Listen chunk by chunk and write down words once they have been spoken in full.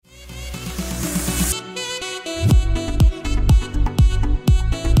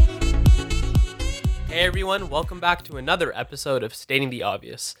everyone, welcome back to another episode of Stating the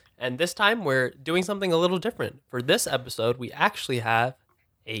Obvious. And this time we're doing something a little different. For this episode, we actually have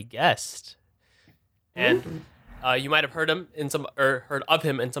a guest. And you might have heard heard of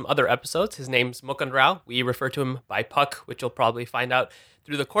him in some other episodes. His name's Mukund Rao. We refer to him by Puck, which you'll probably find out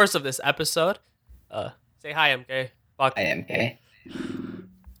through the course of this episode. Say hi, MK. Puck. Hi, MK.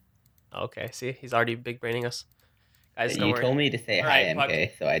 Okay, see, he's already big braining us. Guys, don't You worry. told me to say All hi, right, Puck.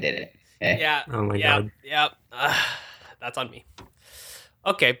 MK, so I did it. Okay. Yeah. Oh my God. Yeah. That's on me.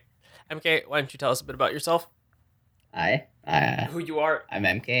 Okay, MK, why don't you tell us a bit about yourself? Hi. Who you are? I'm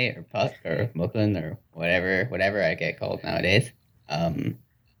MK or Puck or Mukund or whatever I get called nowadays.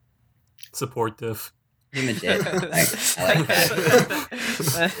 Supportive. Pretty much it. I like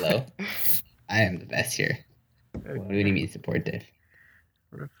that. Hello. I am the best here. What do you mean supportive?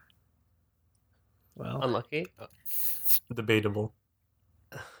 Well, Unlucky. Debatable.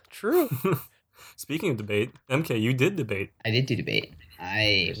 True. Speaking of debate, MK, you did debate. I did do debate.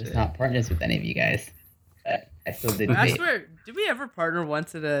 I was not partners with any of you guys, but I still did I debate. swear, did we ever partner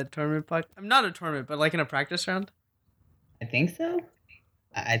once at a tournament, Puck? I'm not a tournament, but like in a practice round. I think so.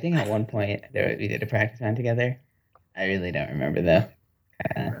 I think at one point we did a practice round together. I really don't remember though.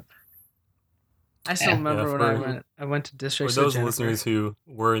 I still Yeah. remember Yeah, when I went to For districts. those with Jennifer. listeners who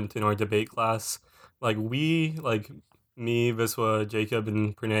weren't in our debate class, me, Viswa, Jacob,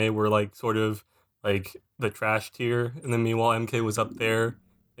 and Pranay were sort of the trash tier, and then meanwhile MK was up there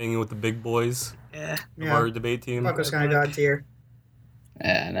hanging with the big boys Yeah, of our debate team. Puck was kind of god tier.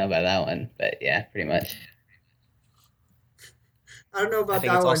 I don't know about that one, but yeah, pretty much. I don't know I about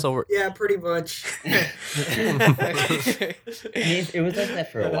think that it's one. also- Yeah, pretty much. I mean, it was like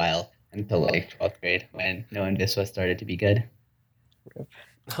that for a while until 12th grade when no one Viswa started to be good.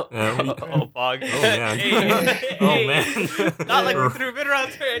 Yeah, Bog. Oh, man. Hey, Oh, man. Not like we threw mid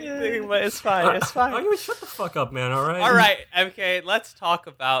rounds or anything, but it's fine. It's fine. Oh, shut the fuck up, man. All right. All right, MK, let's talk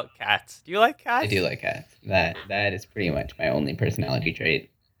about cats. Do you like cats? I do like cats. That is pretty much my only personality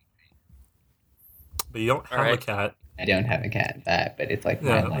trait. But you don't have a right. cat. I don't have a cat, but it's like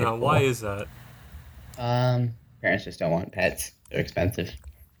my Yeah. life. Now, why is that? Parents just don't want pets. They're expensive.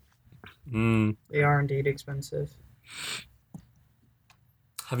 They are indeed expensive.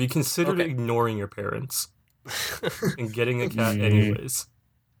 Have you considered Okay. ignoring your parents and getting a cat anyways?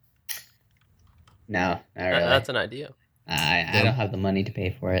 No, not really. That's an idea. I don't have the money to pay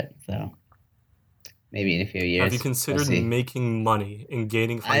for it, so maybe in a few years. Have you considered we'll see. making money and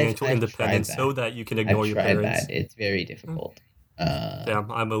gaining financial I've independence tried so that you can ignore I've your tried parents? that. It's very difficult. Damn,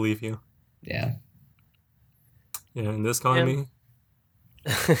 I believe you. Yeah. Yeah, in this economy,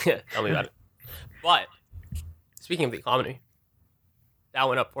 Tell me about it. But speaking of the economy, that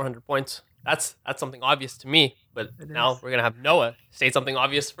went up 400 points. That's something obvious to me. But It now is. we're gonna have Noah state something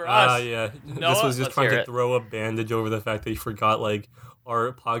obvious for us. yeah. Noah, This was just let's trying hear to it. throw a bandage over the fact that you forgot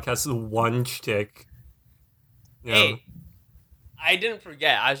our podcast is one shtick. You know? Hey, I didn't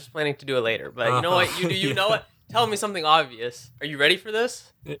forget. I was just planning to do it later. But you know what? You do. You know Yeah. what? Tell me something obvious. Are you ready for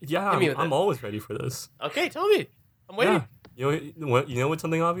this? Yeah, Hit me with I'm it. always ready for this. Okay, tell me. I'm waiting. Yeah. You know what's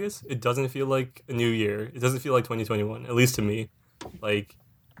something obvious? It doesn't feel like a new year. It doesn't feel like 2021, at least to me.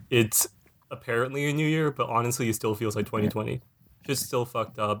 It's apparently a new year, but honestly, it still feels like 2020. Shit's still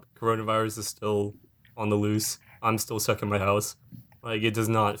fucked up. Coronavirus is still on the loose. I'm still stuck in my house. It does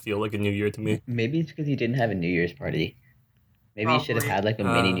not feel like a new year to me. Maybe it's because you didn't have a New Year's party. Maybe you should have Probably. had a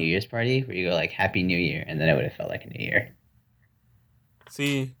mini New Year's party where you go Happy New Year, and then it would have felt like a new year.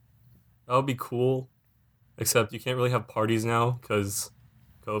 See, that would be cool. Except you can't really have parties now because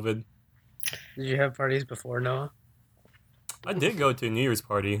COVID. Did you have parties before Noah? I did go to a New Year's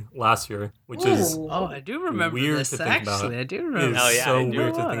party last year, which is Ooh. Oh, I do remember Weird this to think about. actually. I do It remember. is Oh, yeah, so I do.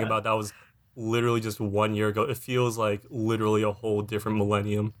 weird to think about. That was literally just 1 year ago. It feels like literally a whole different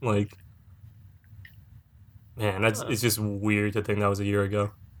millennium. Man, it's just weird to think that was a year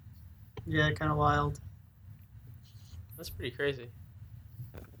ago. Yeah, kind of wild. That's pretty crazy.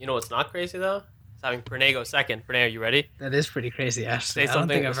 You know what's not crazy though? It's having Pranay go second. Pranay, are you ready? That is pretty crazy, actually. Say I don't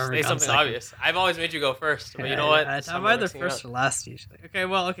something. think I've ever Say gone something second. obvious. I've always made you go first, but you know what? I'm I'm either mixing it first up. or last usually.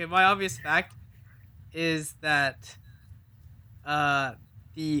 Okay, my obvious fact is that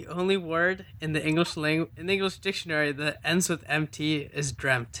the only word in the English dictionary that ends with MT is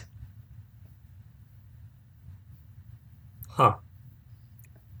dreamt. Huh.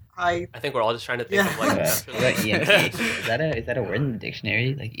 I I think we're all just trying to think Yeah. of What after about this. EMT? Is that a word in the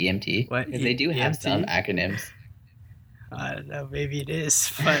dictionary? EMT? What, Because they do have EMT? some acronyms. I don't know, maybe it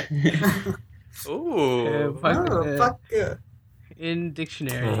is, but Ooh. fuck, oh, fuck yeah. in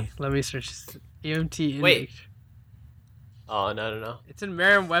dictionary, let me search this. EMT. In Wait. Oh no. It's in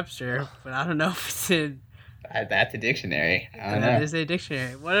Merriam-Webster, but I don't know if it's in That's a dictionary. I don't That know. is a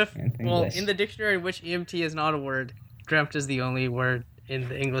dictionary. What if, It's well, English. in the dictionary, which EMT is not a word, dreamt is the only word in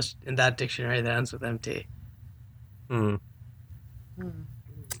the English, in that dictionary that ends with MT. Hmm.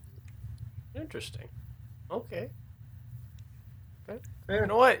 Interesting. Okay. You Fair.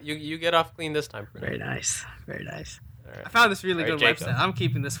 know what? You get off clean this time. Very nice. Very nice. All right. I found this really Alright, good Jacob. website. I'm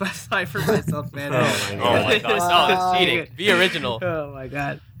keeping this website for myself, man. Oh my Oh my god! No, it's cheating. Be original. Oh my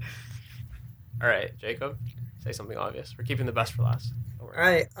god. All right, Jacob. Say something obvious. We're keeping the best for last. Don't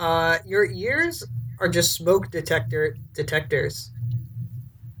worry. All right. Your ears are just smoke detectors.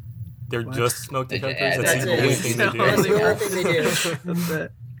 They're What? just smoke detectors. Yeah, That's that's the it. only thing they That's the do. only thing they do. That's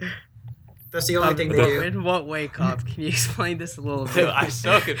it. That's the only thing they do. In what way, Cobb? Can you explain this a little Dude, bit? I'm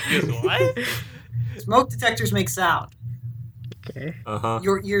so confused. What? Smoke detectors make sound. Okay. Uh-huh.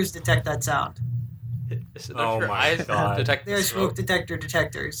 Your ears detect that sound. So Oh your my eyes God. detect the They're smoke. smoke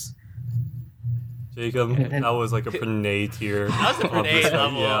detectors. Jacob, that was like a Pranay tier. That was a Obvious, Pranay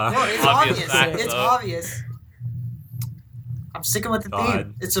level. Yeah. No, it's Obvious obvious. fact, It's though. obvious. I'm sticking with the God.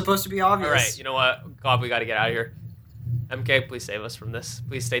 theme. It's supposed to be obvious. All right, you know what? God, we got to get out of here. MK, please save us from this.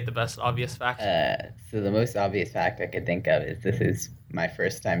 Please state the best obvious fact. So the most obvious fact I could think of is this is my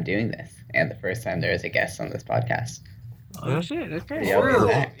first time doing this, and the first time there is a guest on this podcast. Oh Yeah. shit. Okay. Yeah. True.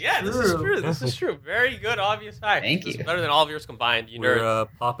 fact. Yeah, this is True. true. This is true. Very good obvious fact. Thank This is you. better than all of yours combined. You We're nerds.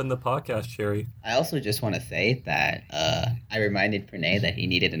 popping the podcast cherry. I also just want to say that I reminded Pranay that he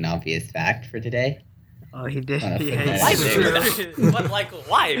needed an obvious fact for today. Oh, he did. Wanna put Yeah, that Why, out he there? What, like,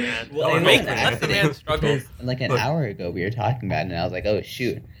 why, man? Well, Don't I know make that. let the man struggle. Because like an Look. hour ago we were talking about it, and I was like, oh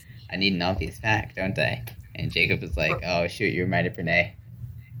shoot, I need an obvious fact, don't I? And Jacob was like, oh shoot, you reminded Pranay.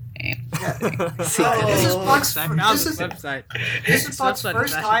 And See, Oh, this is Buck's- Now this the is- website. This is Buck's website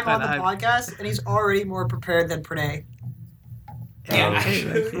first actually time on the kinda hype. podcast, and he's already more prepared than Pranay. Yeah, Oh, I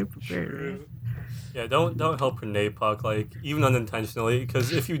shit. came prepared, right? Yeah, don't help Pranay Puck, like, even unintentionally,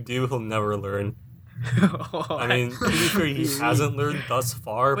 because if you do, he'll never learn. I mean, to be fair, he hasn't learned thus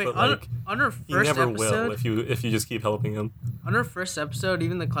far, Wait, but on, like, on our he first never episode, will if you just keep helping him. on our first episode,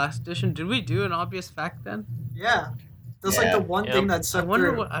 even the class edition, did we do an obvious fact then? Yeah. That's Yeah. like the one Yeah. thing that I sucked wonder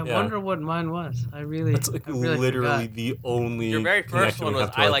through. what Yeah. wonder what mine was. I really, That's like I really literally forgot. the only Your very first connection one we was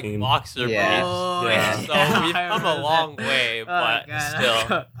have to I our like team. boxer Yeah. Oh, Yeah. briefs. So we've I come a remember long that. way, Oh, but God,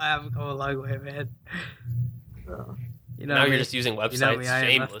 still. I haven't come a long way, man. Oh. You know Now me. you're just using You know websites me,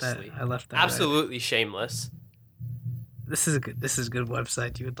 I left that. shamelessly. I left that. right. Absolutely shameless. This is a good. This is good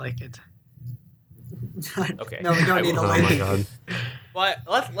website. You would like it. Okay. No, we don't need the Oh link. my god. But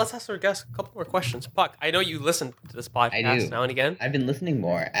let's ask our guests a couple more questions. Puck, I know you listen to this podcast do. now and again. I've been listening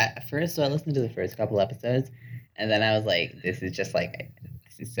more. At first, so I listened to the first couple episodes, and then I was like, this is just like,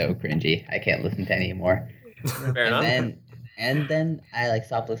 this is so cringy. I can't listen to anymore. Fair enough. And then I like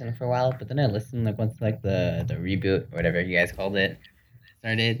stopped listening for a while, but then I listened like once like the reboot or whatever you guys called it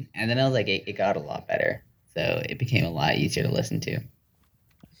started, and then I was like, it got a lot better. So it became a lot easier to listen to.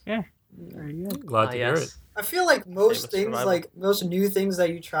 There you go. Glad to hear it. I feel like most Famous things, survival. like most new things that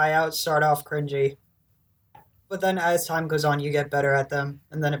you try out, start off cringy, but then as time goes on, you get better at them,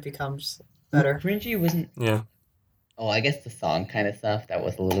 and then it becomes better. Cringy wasn't. Yeah. Oh, I guess the song kind of stuff that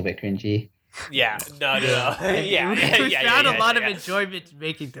was a little bit cringy. Yeah, no. Yeah, we yeah, found yeah, a lot yeah. of enjoyment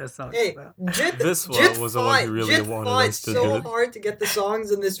making those songs. Hey, though. Jit, This one Jit was the one who fought- really Jit wanted fought us to so do it. hard to get the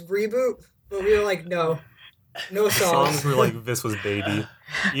songs in this reboot, but we were like, no The songs. songs were like this was baby.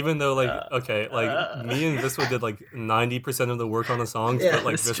 Even though like okay, like me and Viswa did like 90% of the work on the songs, Yeah, but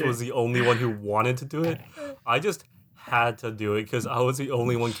like that's Viswa true. was the only one who wanted to do it. I just had to do it because I was the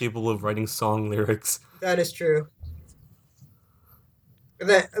only one capable of writing song lyrics. That is true.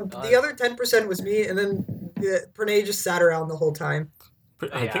 The other 10% was me, and then Pranay just sat around the whole time.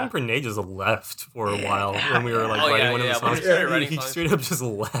 I Yeah. think Pranay just left for a while when we were like Oh, writing yeah, one yeah, of the when we songs. started He- writing he songs. straight up just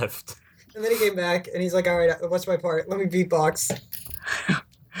left. And then he came back, and he's like, all right, what's my part? Let me beatbox.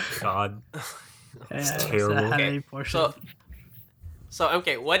 God. Yeah, terrible. that had Okay, a portion. So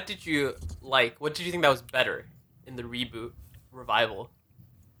okay, what did you like? What did you think that was better in the reboot revival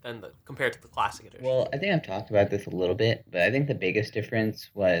than compared to the classic edition? Well, I think I've talked about this a little bit, but I think the biggest difference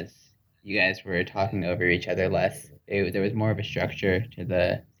was you guys were talking over each other less. There was more of a structure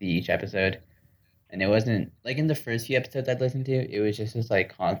to each episode. And it wasn't, like in the first few episodes I'd listened to, it was just this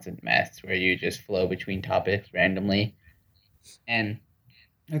like constant mess where you just flow between topics randomly. And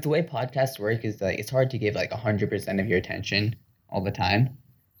like the way podcasts work is like, it's hard to give like 100% of your attention all the time.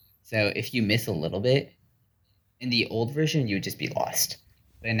 So if you miss a little bit, in the old version, you would just be lost.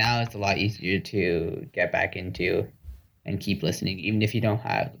 But now it's a lot easier to get back into and keep listening, even if you don't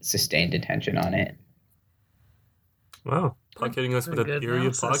have sustained attention on it. Wow. Puck hitting us with a Good theory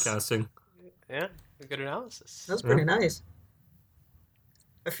of analysis. podcasting. Yeah. A good analysis. That's pretty nice.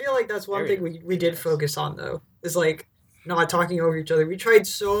 I feel like that's one Very thing we did nice. focus on though. Is like not talking over each other. We tried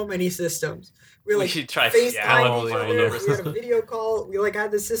so many systems. We like tried FaceTime oh each my other. goodness. We had a video call. We like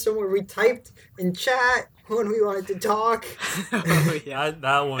had the system where we typed in chat when we wanted to talk. Oh, yeah.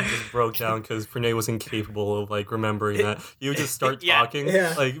 That one just broke down because Pranay was incapable of like remembering that. He would just start Yeah. talking.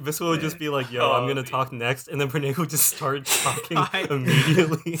 Yeah. Like Viswa would just be like, "Yo, I'm gonna Oh, talk next," and then Pranay would just start talking I-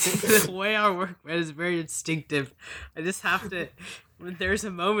 immediately. The way our work is very instinctive. I just have to. When there's a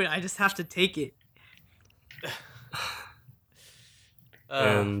moment, I just have to take it.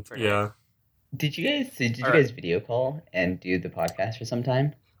 And Pranay. yeah, Did you All right. guys video call and do the podcast for some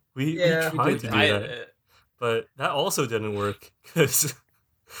time? we Yeah. tried to We do tried that, it. but that also didn't work because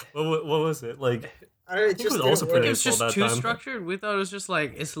what was it like? I don't know, it think it just was didn't also work. pretty It was all just that too time. structured. We thought it was just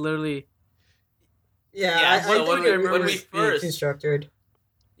like it's literally. Yeah, Yeah, I so think when it we was first- too structured.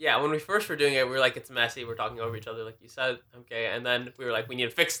 Yeah, when we first were doing it, we were like, it's messy. We're talking over each other, like you said. Okay, and then we were like, we need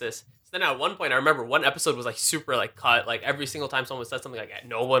to fix this. So then at one point, I remember one episode was like super like cut. Like every single time someone said something, like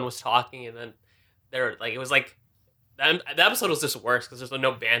no one was talking, and then there like it was like the episode was just worse because there's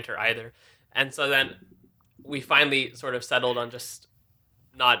no banter either. And so then we finally sort of settled on just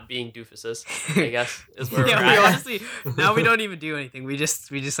not being doofuses. I guess is where Yeah, we're we at. honestly now we don't even do anything. We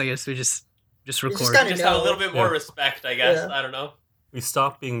just I guess we just record. kinda We just have a know. little bit more Yeah. respect, I guess. Yeah. I don't know. We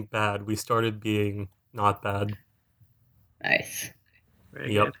stopped being bad. We started being not bad. Nice.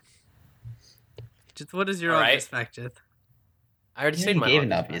 Very Yep. good. Just what is your All right. obvious fact, Jith? I already You said my gave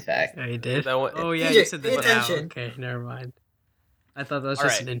an obvious obvious fact. Oh, you did. That one- Oh yeah, TJ, you said pay that now. attention. Okay, never mind. I thought that was All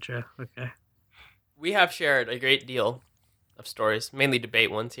just right. an intro. Okay. We have shared a great deal of stories, mainly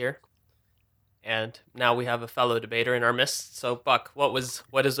debate ones here. And now we have a fellow debater in our midst. So, Buck, what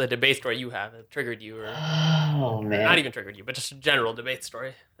is a debate story you have that triggered you, or Oh man. not even triggered you, but just a general debate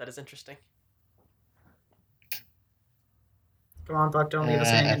story that is interesting? Come on, Buck, don't leave us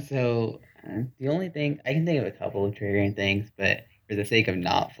hanging. The only thing I can think of a couple of triggering things, but for the sake of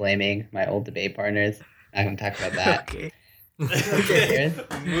not flaming my old debate partners, I'm not gonna talk about that. Okay. Okay.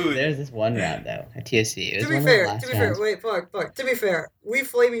 There's this one round though at TSC. It was To be one of fair, the last to be fair, rounds. wait, Buck. To be fair, we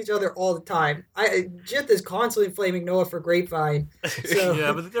flame each other all the time. Jith is constantly flaming Noah for Grapevine. So-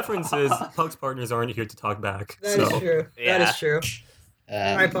 Yeah, but the difference is Puck's partners aren't here to talk back. That is so true. Yeah. That is true.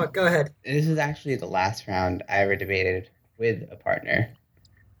 All right, Buck, go ahead. This is actually the last round I ever debated with a partner.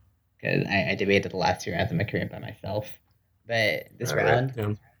 Because I debated the last 2 rounds of my career by myself. But this All right. round,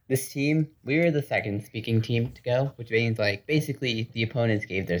 Yeah. this team, we were the second speaking team to go, which means like basically the opponents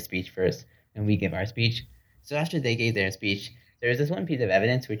gave their speech first and we give our speech. So after they gave their speech, there was this one piece of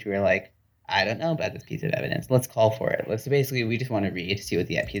evidence which we were like, I don't know about this piece of evidence. Let's call for it. So basically we just want to read to see what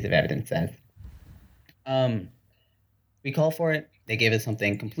the piece of evidence says. We call for it. They gave us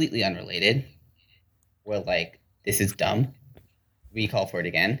something completely unrelated. We're like, this is dumb. We call for it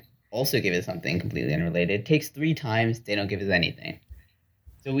again. Also give us something completely unrelated. Takes 3 times. They don't give us anything.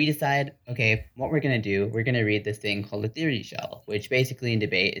 So we decide, okay, what we're going to do, we're going to read this thing called a theory shell, which basically in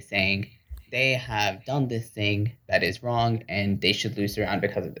debate is saying they have done this thing that is wrong and they should lose the round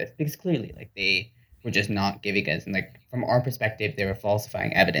because of this. Because clearly, like, they were just not giving us, and like, from our perspective, they were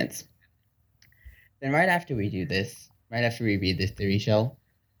falsifying evidence. Then right after we do this, right after we read this theory shell,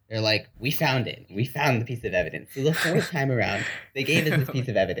 they're like, we found it. We found the piece of evidence. So the 4th time around, they gave us this piece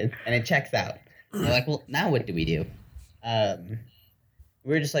of evidence and it checks out. And we're like, well, now what do we do?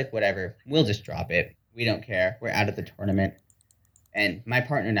 We're just like, whatever. We'll just drop it. We don't care. We're out of the tournament. And my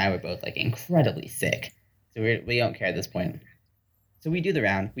partner and I were both like incredibly sick. So we don't care at this point. So we do the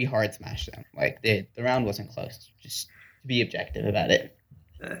round. We hard smash them. Like the round wasn't close. Just to be objective about it.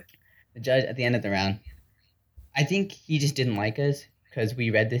 The judge at the end of the round, I think he just didn't like us because we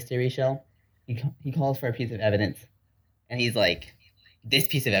read this theory shell. He calls for a piece of evidence. And he's like, this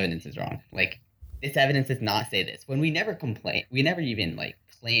piece of evidence is wrong. Like, this evidence does not say this. When we never complain, we never even like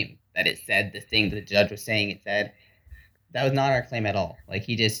claim that it said the thing that the judge was saying it said. That was not our claim at all. Like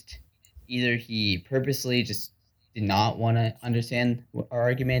he purposely just did not want to understand our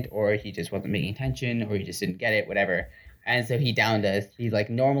argument, or he just wasn't paying attention, or he just didn't get it, whatever. And so he downed us. He's like,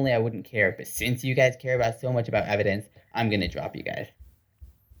 normally I wouldn't care, but since you guys care about so much about evidence, I'm gonna drop you guys.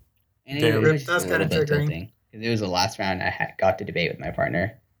 And Damn. it was That's just a kinda little bit triggering. tilting, 'cause it was the last round I got to debate with my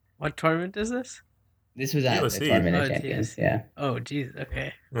partner. What tournament is this? This was at the TOC. Tournament Oh, of Champions, TOC. yeah. Oh, jeez.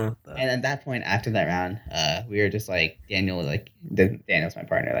 Okay. Yeah. And at that point, after that round, we were just like, Daniel's my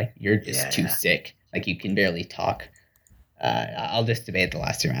partner. Like, you're just too Yeah. sick. Like, you can barely talk. I'll just debate the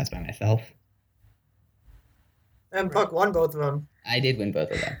last 2 rounds by myself. And Buck won both of them. I did win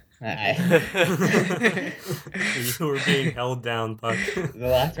both of them. You were being held down, Puck. The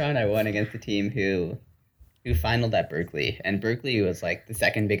last round I won against a team who finaled at Berkeley, and Berkeley was like the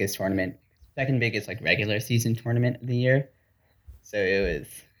second biggest like regular season tournament of the year. So it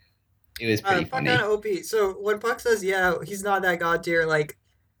was pretty Puck funny. on OP. So when Puck says, yeah, he's not that god tier, like,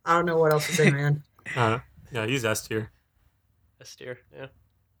 I don't know what else to say, man. Yeah, he's S tier. S tier, yeah.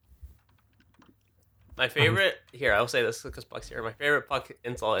 My favorite here, I'll say this because Puck's here. My favorite Puck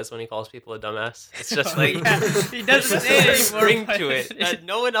insult is when he calls people a dumbass. It's just like he doesn't it's say just it a anymore. spring to it that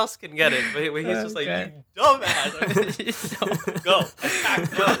no one else can get it. But he's just like, Okay. you dumbass. Go, attack,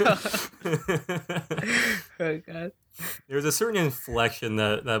 go. Oh god. There's a certain inflection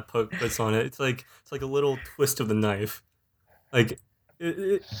that Puck puts on it. It's like a little twist of the knife. Like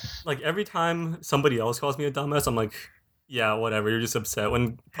like every time somebody else calls me a dumbass, I'm like, yeah, whatever. You're just upset.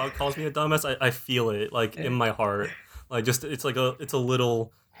 When Puck calls me a dumbass, I feel it like in my heart. Like just it's a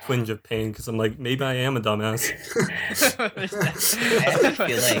little twinge of pain because I'm like, maybe I am a dumbass.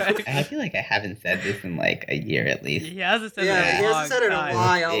 I feel like I haven't said this in like a year at least. He hasn't said Yeah, that he in a hasn't said it in a long time.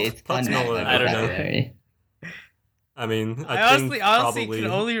 while. It's Puck's on not my what I don't know. vocabulary. I mean, I think honestly probably... can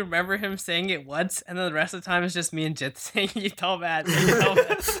only remember him saying it once, and then the rest of the time it's just me and Jit saying you dumbass, you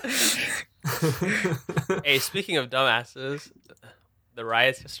dumbass. Hey, speaking of dumbasses, the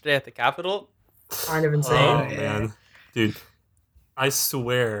riots yesterday at the Capitol. Kind of Oh insane. man, dude, I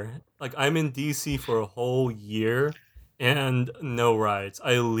swear, like I'm in DC for a whole year and no riots.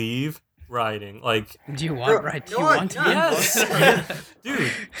 I leave riding. Like, Do you Bro, want right? Do you no, want to no. be yes,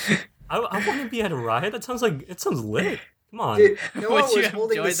 dude. I want to be at a riot. It sounds lit. Come on. Dude, Noah Would you was have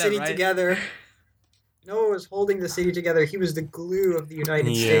holding the enjoyed that, city right? together. Noah was holding the city together. He was the glue of the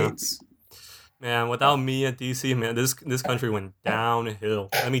United Yeah. States. Man, without me at DC, man, this country went downhill.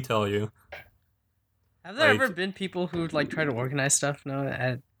 Let me tell you. Have there Like- ever been people who like try to organize stuff now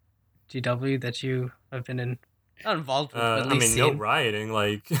at GW that you have been not involved with, but at I least mean, no seen? rioting,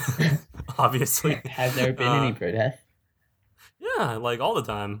 like obviously. Has there been any protests? Yeah, like all the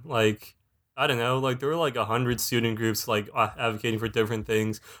time. Like I don't know, like there were like 100 student groups like advocating for different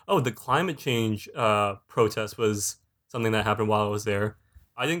things. Oh, the climate change protest was something that happened while I was there.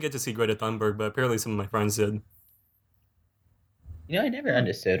 I didn't get to see Greta Thunberg, but apparently some of my friends did. You know, I never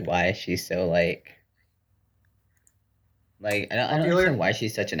understood why she's so like I don't Popular? understand why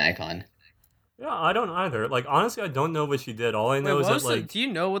she's such an icon. Yeah, I don't either. Like honestly, I don't know what she did. All I Wait, know is what that was like do you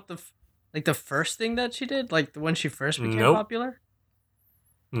know what the first thing that she did, like when she first became Nope. popular?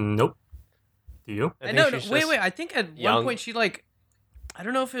 nope. Do you? I think know. she's Wait. just I think at young. one point she like, I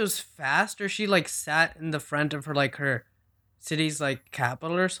don't know if it was fast or she like sat in the front of her city's like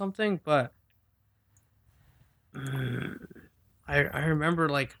capital or something, but I remember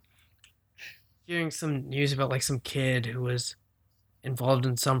like hearing some news about like some kid who was involved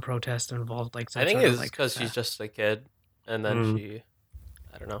in some protest and involved like some I think sort it of, was because she's just a kid, and then Hmm. she,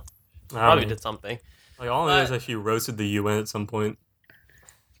 I don't know, I probably mean, did something. Like all I know is But- that she roasted the UN at some point.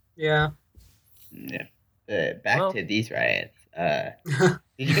 Yeah. Yeah. Back Well- to these riots.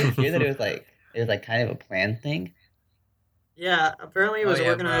 Did you guys hear that it was like kind of a planned thing? Yeah, apparently it was Oh, yeah,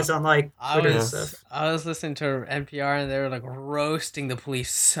 organized bro. on like I Twitter and was- stuff. I was listening to NPR and they were like roasting the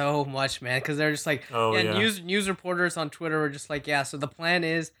police so much, man, because they're just like, Oh yeah. news reporters on Twitter were just like, yeah, so the plan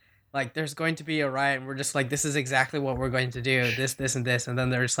is like there's going to be a riot, and we're just like, this is exactly what we're going to do, this, and this, and then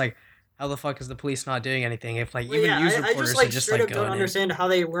they're just like, how the fuck is the police not doing anything if like Well, even yeah, news I reporters just are like just straight like up don't going in. understand how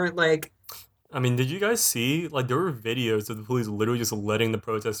they weren't like. I mean, did you guys see like there were videos of the police literally just letting the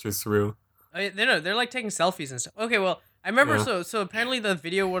protesters through? They're like taking selfies and stuff. Okay, well, I remember Yeah. so apparently the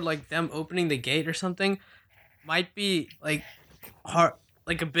video where like them opening the gate or something might be like hard,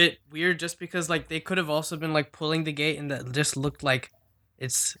 like a bit weird, just because like they could have also been like pulling the gate and that just looked like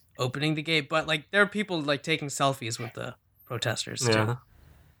it's opening the gate, but like there are people like taking selfies with the protesters Yeah. too.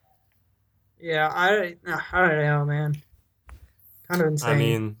 Yeah, I don't know, man. Kind of insane. I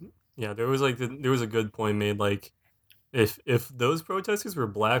mean, yeah, there was a good point made. Like, if those protesters were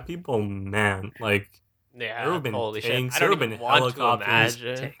black people, man, like Yeah, There have been holy shit. tanks, I there don't have even been want to helicopters.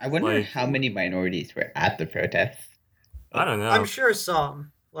 imagine. I wonder Like- how many minorities were at the protests. I don't know. I'm sure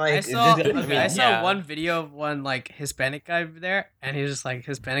some. Like, I saw this- okay, I saw yeah. one video of one like Hispanic guy there, and he was just like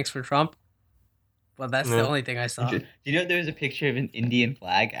Hispanics for Trump. Well, that's the Yeah. only thing I saw. Do you know there was a picture of an Indian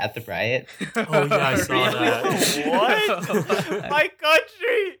flag at the riot? Oh, yeah, I saw Really? that. What? My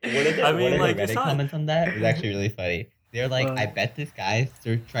country. One of the, I mean, one of like, the it's Reddit not- comments on that was actually really funny. They're like, I bet this guy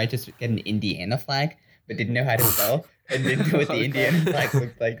tried to get an Indiana flag, but didn't know how to spell, and didn't know what the Indiana flag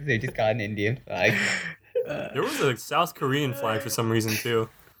looked like, so he just got an Indian flag. There was a South Korean flag for some reason too.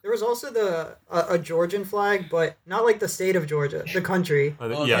 There was also a Georgian flag, but not like the state of Georgia, the country.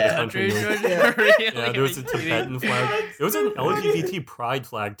 Oh, yeah, the the country. country, name. Yeah. really? Yeah, there was a Tibetan flag. There was an LGBT pride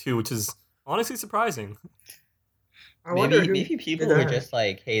flag too, which is honestly surprising. I wonder Maybe who maybe people did were that. just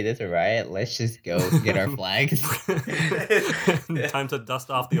like, hey, there's a riot. Let's just go get our flags. Time to dust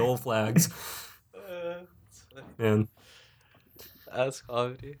off the old flags. Man, That's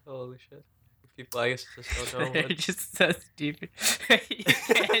comedy. Holy shit. People, I guess, just don't know. It just so stupid. You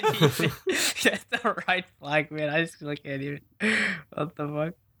can't even get the right flag, man. I just can't even. What the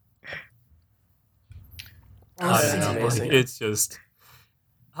fuck? I Honestly, don't That's know. amazing. Like, it's just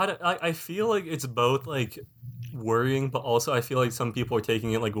I feel like it's both like worrying, but also I feel like some people are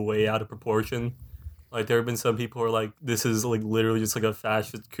taking it like way out of proportion. Like there have been some people who are like, this is like literally just like a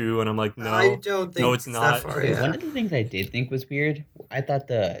fascist coup, and I'm like, no. I don't think it's that not. far, Okay, yeah. one of the things I did think was weird, I thought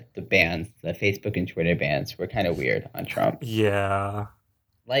the bans, the Facebook and Twitter bans, were kind of weird on Trump. Yeah.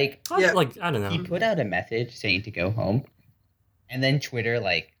 Like, Yeah. Like I don't he know. put out a message saying to go home, and then Twitter,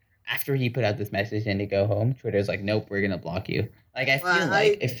 like, after he put out this message saying to go home, Twitter's like, nope, we're gonna block you. Like, I feel Well,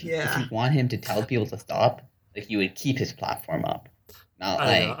 like I- if yeah. you want him to tell people to stop, like, you would keep his platform up, not I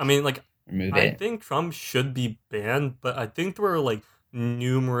don't know. like I mean, like remove I it. think Trump should be banned, but I think there were like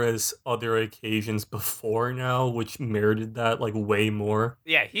numerous other occasions before now which merited that like way more.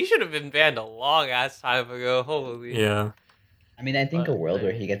 Yeah, he should have been banned a long ass time ago. Holy. Yeah. I mean, I think a But, world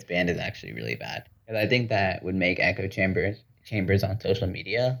where like- he gets banned is actually really bad, because I think that would make echo chambers on social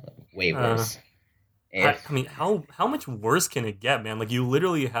media way worse. I mean, how much worse can it get, man? Like you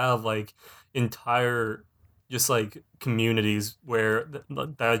literally have like entire just like communities where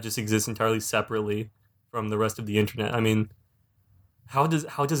that just exists entirely separately from the rest of the internet. I mean, how does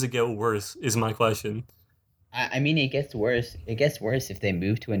it get worse is my question. I mean, it gets worse. It gets worse if they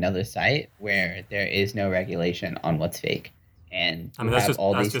move to another site where there is no regulation on what's fake, and I mean, you that's have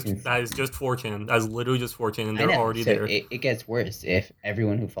all these. that is just 4chan. That's literally just 4chan, and I they're know. already So there. it gets worse if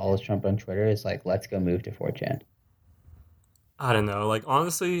everyone who follows Trump on Twitter is like, "Let's go move to 4chan." I don't know. Like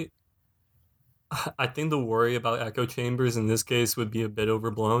honestly, I think the worry about echo chambers in this case would be a bit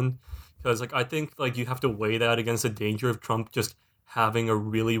overblown, because like I think like you have to weigh that against the danger of Trump just having a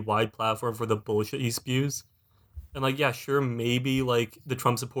really wide platform for the bullshit he spews. And like yeah, sure, maybe like the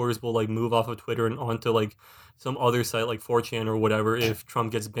Trump supporters will like move off of Twitter and onto like some other site like 4chan or whatever if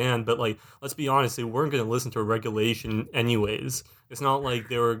Trump gets banned. But like let's be honest, they weren't going to listen to a regulation anyways. It's not like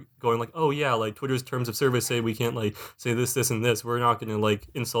they were going like, oh yeah, like Twitter's terms of service say we can't like say this, this, and this. We're not going to like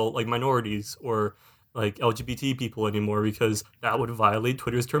insult like minorities or like LGBT people anymore because that would violate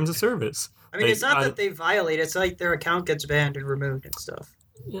Twitter's terms of service. I mean, Like, it's not that they violate. It's like their account gets banned and removed and stuff.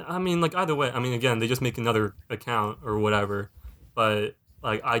 Yeah, I mean, like either way, I mean, again, they just make another account or whatever, but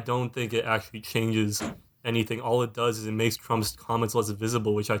like I don't think it actually changes anything. All it does is it makes Trump's comments less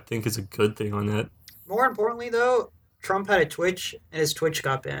visible, which I think is a good thing on that. More importantly, though, Trump had a Twitch, and his Twitch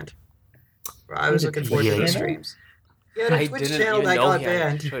got banned. I was He looking had a forward to Twitch the channel? streams. He had a I Twitch didn't channel even that know got he had a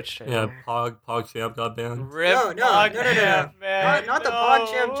banned. Twitch channel. Yeah, PogChamp got banned. Rip No, no, PogChamp, no, no, no. man. Not the No.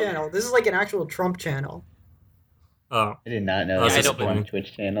 PogChamp channel. This is like an actual Trump channel. Oh, I did not know That's there was disappointing. one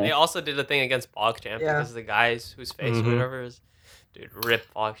Twitch channel. They also did a thing against PogChamp Yeah. because the guys whose face Mhm. or whatever is, dude, rip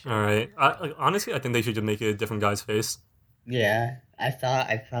PogChamp. all right. Like, honestly, I think they should just make it a different guy's face. Yeah, I saw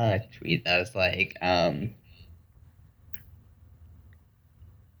a tweet that was like, oh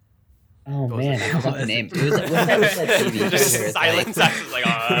What was man, it? I forgot the name. It was like, what's that like, TV show Just where it's silence. like, It's like,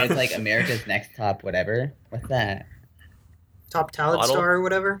 where it's like America's Next Top whatever. What's that? Top talent Model? star or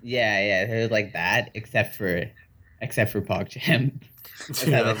whatever. Yeah, it was like that, except for PogChamp. Let's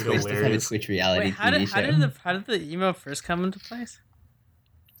Yeah, have a that's Twitch, let's have a hilarious. Twitch reality Wait, how TV did show. how did the email first come into place?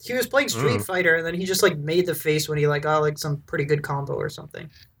 He was playing Street Mm. Fighter, and then he just like made the face when he like got like some pretty good combo or something.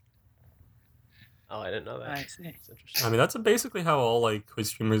 Oh, I didn't know that. I see. That's interesting. I mean, that's basically how all like Twitch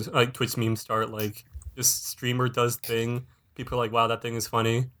streamers, like Twitch memes start. Like, just streamer does thing. People are like, wow, that thing is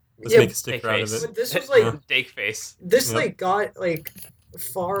funny. Let's Yeah, make a sticker out of face. it. But this was like Yeah. Dake face. this Yep. like got like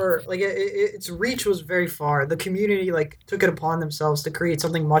far like its reach was very far. The community like took it upon themselves to create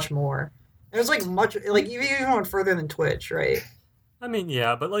something much more. And it was like much like even went further than Twitch, right? I mean,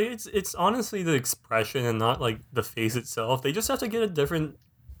 yeah, but like it's honestly the expression and not like the face itself. They just have to get a different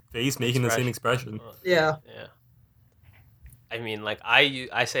face making the same expression. Yeah, Yeah. I mean, like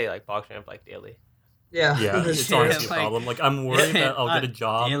I say like PogChamp like daily. yeah. Yeah, This it's shit. honestly a like- problem. Like I'm worried that I'll get a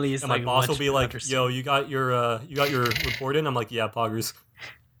job Daily is, and my like, boss will much be like, better "Yo, you got your report in?" I'm like, "Yeah, poggers."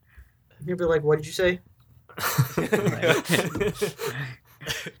 You'll be like, what did you say?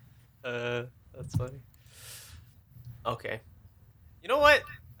 That's funny. Okay. You know what?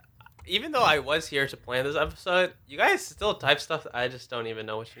 Even though though I was here to plan this episode, you guys still type stuff that I just don't even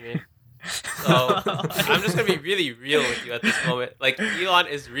know what you mean. So I'm just gonna be really real with you at this moment. Like Elon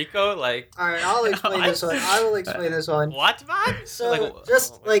is Rico. Like All right, I'll explain this one. I will explain this one. what, man? So Like,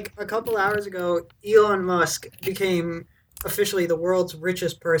 just oh my- like a couple hours ago, Elon Musk became officially the world's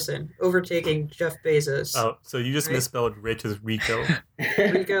richest person, overtaking Jeff Bezos. Oh, so you just Right. misspelled rich as Rico.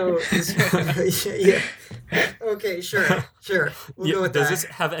 Rico is yeah. Okay, sure. We'll Yeah, go with does that. this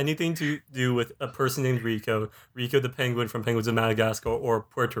have anything to do with a person named Rico? Rico the penguin from Penguins of Madagascar or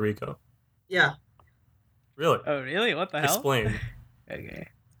Puerto Rico? Yeah, Really? Oh, really? What the hell? Explain. Okay.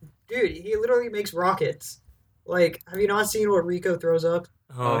 dude, he literally makes rockets. Like, have you not seen what Rico throws up?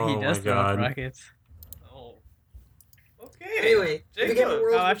 Oh, he my does throw up god. rockets. Oh. Okay. Anyway, he became the Jacob.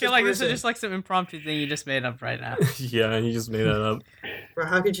 world's Oh, I richest feel like this person. is just like some impromptu thing you just made up right now. Yeah, you just made that up. Bro,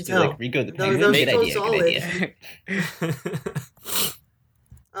 how could you He's tell? like Rico the That penguin. was Good so idea. solid. Good idea.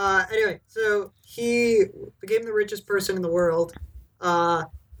 Anyway, so he became the richest person in the world.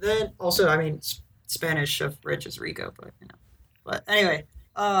 Then also, I mean, Spanish of rich is Rico, but you know. But anyway,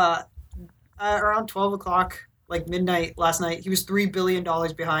 around 12 o'clock, like midnight last night, he was $3 billion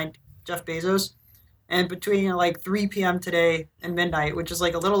behind Jeff Bezos. And between like 3 p.m. today and midnight, which is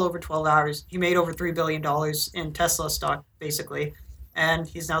like a little over 12 hours, he made over $3 billion in Tesla stock, basically. And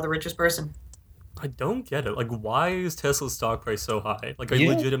he's now the richest person. I don't get it. Like, why is Tesla's stock price so high? Like, I You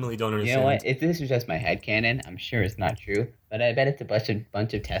know- legitimately don't You understand. know what? If this was just my headcanon, I'm sure it's not true. But I bet it's a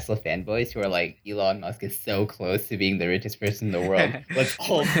bunch of Tesla fanboys who are like, Elon Musk is so close to being the richest person in the world. Let's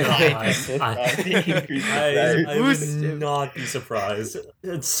all buy Tesla stock to increase the I price." would not be surprised.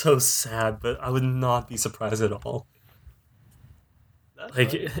 It's so sad, but I would not be surprised at all. That's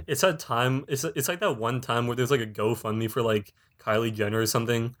Like, funny. it's that time. It's like that one time where there's like a GoFundMe for like Kylie Jenner or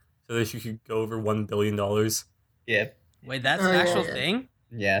something, so that she could go over $1 billion. Yep. Wait, that's Oh, an yeah, actual yeah. thing?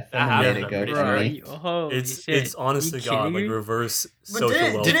 Yeah, That someone made happened, it I'm go pretty for sure. me. Holy It's shit. it's honest You to God, kidding like me? reverse But social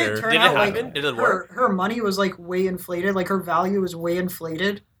didn't welfare. it turn Did it out like happen? Did it work? her money was like way inflated? Like her value was way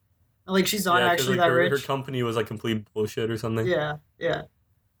inflated? And, like she's not 'cause, actually like, that her rich? company was like complete bullshit or something. Yeah.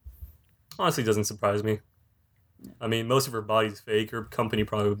 Honestly, doesn't surprise me. I mean, most of her body's fake. Her company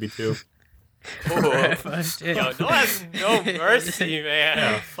probably would be too. Oh. Oh, shit. Yo, no has no mercy, man.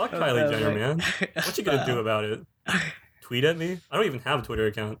 Yeah, fuck Kylie Jenner, man. What you gonna do about it? Tweet at me? I don't even have a Twitter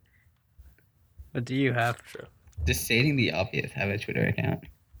account. What do you have? Just stating the obvious, have a Twitter account.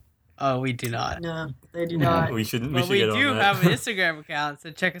 Oh, we do not. No, they do No. not. We should But we we should get do on that. have an Instagram account,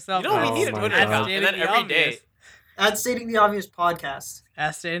 so check us out. You know, we Oh need a my Twitter God. account, and then Stating the every day. obvious. That's stating the obvious podcast.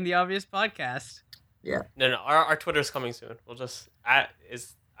 At Stating the Obvious podcast. No, our Twitter's coming soon. We'll just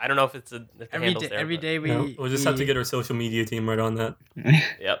I don't know if it's if the handle's there, Every but- day we. Yeah, we'll just have to get our social media team right on that.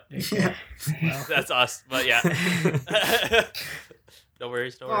 Yep, Yeah. Well, that's us. But yeah, no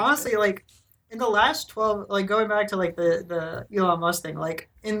worries, no Well, worries. honestly, like in the last 12, like going back to like the Elon Musk thing, like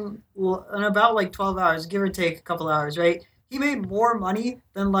in about like 12 hours, give or take a couple hours, right? He made more money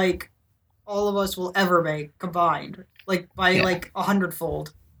than like all of us will ever make combined, like by Yeah. like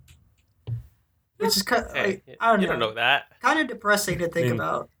 100-fold. Which is kind of, Hey, like, I don't you know, don't know that. kind of depressing to think mean-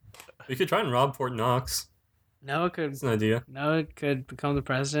 about. We could try and rob Fort Knox. Noah could. That's an idea. Noah could become the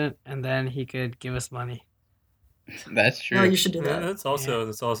president, and then he could give us money. That's true. No, you should do Yeah, that. that's also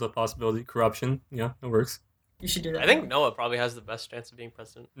a possibility. Corruption. Yeah, that works. You should do that. I think Noah probably has the best chance of being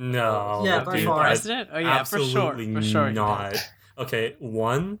president. No. Yeah, by dude, far. I- President? Oh yeah, absolutely for sure. he not. does. Okay,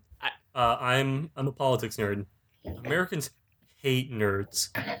 one, I'm a politics nerd. Americans hate nerds.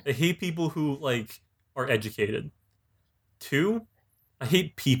 They hate people who like are educated. Two, I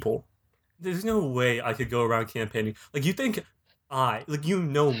hate people. There's no way I could go around campaigning. Like you think you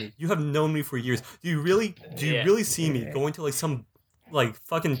know me. You have known me for years. Do you really Yeah. see me going to like some like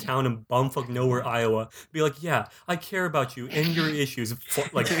fucking town in bumfuck nowhere, Iowa? Be like, yeah, I care about you and your issues,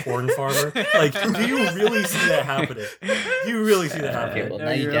 like corn farmer. Like, do you really see that happening? Do you really see that Okay, happening? well No,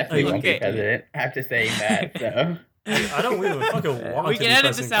 now you you're definitely won't okay. be president after saying that. So I don't even fucking want We to can be edit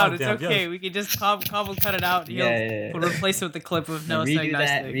president. this out. It's Goddamn, okay. yes. We can just cobble cut it out. He'll yeah. We'll replace it with the clip of Noah saying Redo nice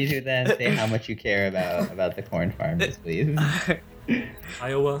that. things. Redo that. And say how much you care about the corn farmers, please.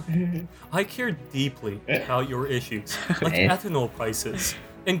 Iowa, I care deeply about your issues, like Okay. ethanol prices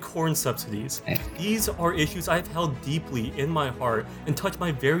and corn subsidies. Okay. These are issues I've held deeply in my heart and touch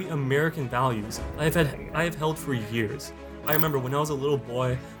my very American values I have held for years. I remember when I was a little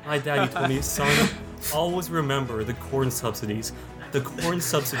boy, my daddy told me, son, always remember the corn subsidies. The corn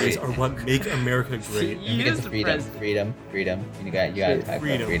subsidies are what make America great. He It's is the freedom, president. freedom. You gotta talk about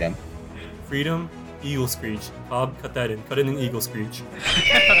Freedom. freedom. Freedom, eagle screech. Bob, cut that in. Cut it in eagle screech.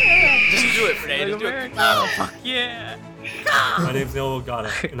 Just do do it, Fernay. Just do it. America. Oh, fuck yeah. My name's Noah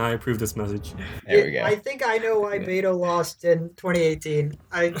Ogata, and I approve this message. There we go. I think I know why Beto lost in 2018.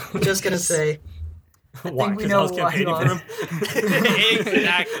 I'm just gonna say. Why? think we Because I was know why he campaigning for him.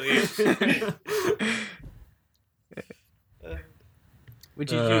 Exactly.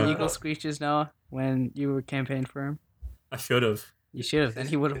 Would you do Eagle Screeches, Noah, when you were campaigning for him? I should have. You should have, then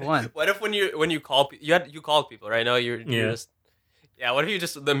he would have won. What if when you call you called people, right? No, you're Yeah. just What if you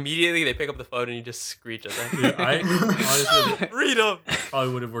just immediately they pick up the phone and you just screech at them? Yeah, I honestly Freedom.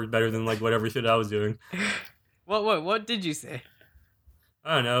 probably would have worked better than like whatever shit I was doing. What did you say?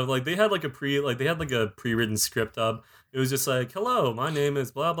 I don't know. Like they had like a pre-written script up. It was just like, "Hello, my name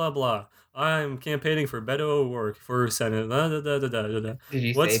is blah blah blah. I'm campaigning for Beto O'Rourke for Senate." Da, da, da, da, da, da. Did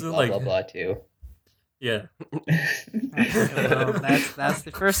you What's say the, blah like- blah blah too? Yeah, Well, that's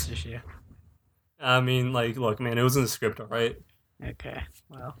the first issue. I mean, like, look, man, it was in the script, all right. Okay,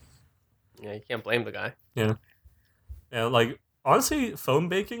 well. Yeah, you can't blame the guy. Yeah, like honestly, phone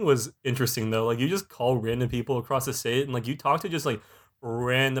banking was interesting though. Like you just call random people across the state, and like you talk to just like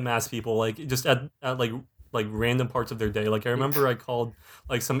random ass people, like just at like random parts of their day. Like I remember I called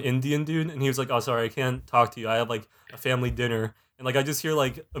like some Indian dude, and he was like, "Oh, sorry, I can't talk to you. I have like a family dinner." And like I just hear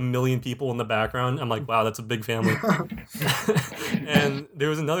like a million people in the background. I'm like, wow, that's a big family. And there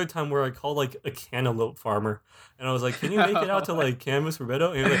was another time where I called like a cantaloupe farmer, and I was like, "Can you make it out to like canvas for Beto?"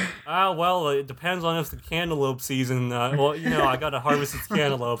 And he was like, well, it depends on if the cantaloupe season. Well, I got to harvest its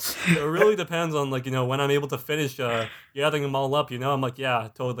cantaloupes. It really depends on like when I'm able to finish gathering them all up. I'm like, yeah,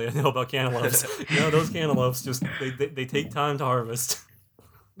 totally. I know about cantaloupes. Those cantaloupes just they take time to harvest.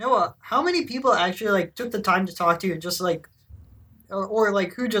 Noah, how many people actually like took the time to talk to you and just like, or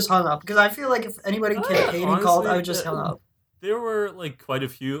like who just hung up? Because I feel like if anybody campaigning called, I would just hung up. There were like quite a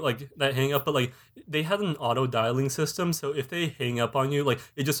few like that hang up, but like they had an auto dialing system, so if they hang up on you, like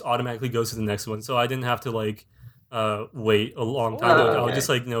it just automatically goes to the next one. So I didn't have to like wait a long time. Oh, Like, I would okay. just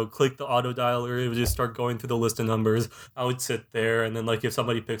like click the auto dialer. It would just start going through the list of numbers. I would sit there, and then like if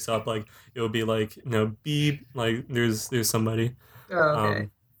somebody picks up, like it would be like beep, like there's somebody. Oh, okay.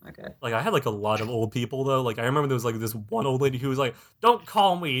 Okay. Like I had like a lot of old people though. Like I remember there was like this one old lady who was like, "Don't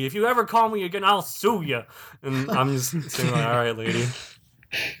call me. If you ever call me again, I'll sue you." And I'm just saying like, "All right, lady.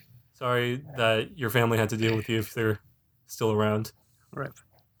 Sorry that your family had to deal with you if they're still around." Rip.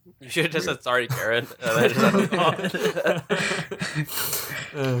 You should have just said sorry, Karen. Uh,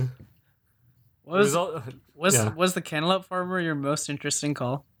 What was all- was the cantaloupe farmer your most interesting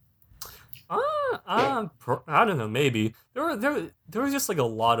call? I don't know. Maybe there was just like a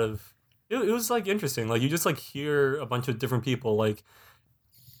lot of. It was like interesting. Like you just like hear a bunch of different people. Like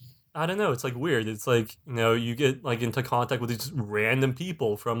I don't know. It's like weird. It's like you get like into contact with these random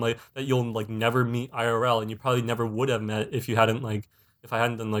people from like that you'll like never meet IRL, and you probably never would have met if I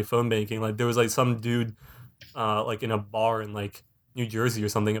hadn't done like phone banking. Like there was like some dude, like in a bar in like New Jersey or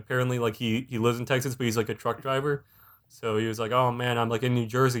something. Apparently, like he lives in Texas, but he's like a truck driver. So he was like, "Oh man, I'm like in New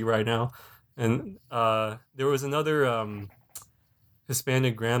Jersey right now." And there was another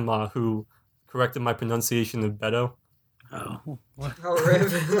Hispanic grandma who corrected my pronunciation of Beto. Oh, what? Oh,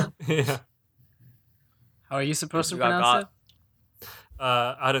 rip. Yeah. How are you supposed to You got pronounce it?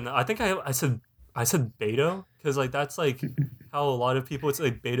 I don't know. I think I said Beto because like that's like how a lot of people it's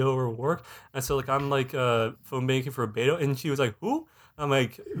like Beto or work. And so like I'm like phone banking for Beto, and she was like, "Who?" I'm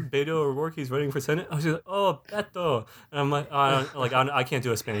like, "Beto O'Rourke, he's running for Senate." I was like, "Oh, Beto," and I'm like, I can't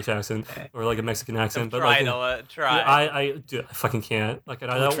do a Spanish accent or like a Mexican accent, but Try, like, Noah. Try. I fucking can't. Like,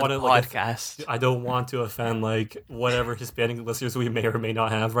 and I don't want to like, podcast. I don't want to offend like whatever Hispanic listeners we may or may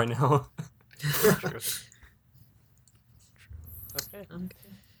not have right now. Okay.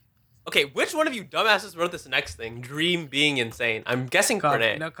 Okay, which one of you dumbasses wrote this next thing? Dream being insane. I'm guessing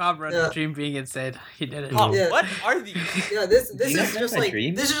Cornet. No, Cobb wrote Yeah. the dream being insane. He did it. Oh, Yeah. what are these? Yeah, this Do you not is know just about like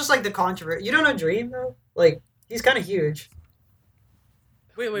Dream? this is just like the controversy. You don't know Dream though? Like he's kind of huge.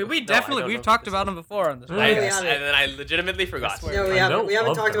 Wait, we No, I definitely don't we've know talked this about is. him before on this. Oh, I, yeah. podcast. and then I legitimately forgot. I swear. No, we I haven't. know We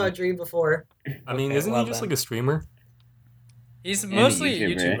haven't of talked them. about Dream before. I mean, Okay, isn't well he just then. like a streamer? He's And a mostly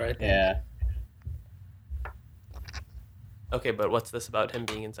YouTube, right? Yeah. Okay, but what's this about him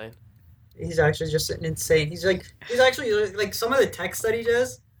being insane? He's actually just insane. He's actually like some of the text that he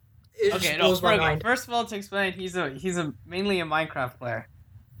does. It Okay, just no. blows my mind. First of all, to explain, he's mainly a Minecraft player.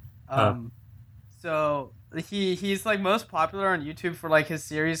 So he's like most popular on YouTube for like his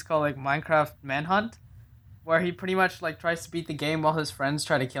series called like Minecraft Manhunt, where he pretty much like tries to beat the game while his friends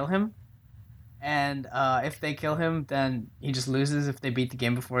try to kill him. And if they kill him, then he just loses. If they beat the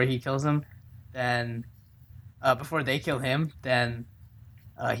game before he kills them, then before they kill him, then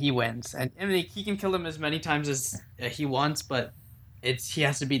he wins. And I mean, he can kill them as many times as he wants, but he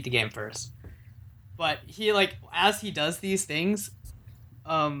has to beat the game first. But he like as he does these things,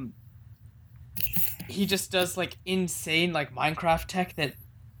 he just does like insane like Minecraft tech that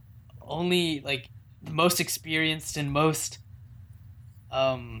only like the most experienced and most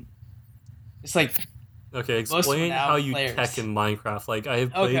it's like Okay, Most explain renowned how you players. tech in Minecraft. Like, I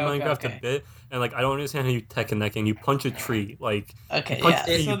have played Minecraft a bit, and like I don't understand how you tech in that game. You punch a tree, like okay, you punch yeah. a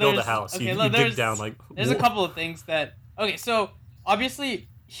tree, So you build a there's- house, okay, you look, dig there's- down. Like, There's a wha- couple of things that okay, so obviously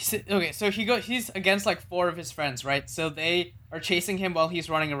so he's against like 4 of his friends, right? So they are chasing him while he's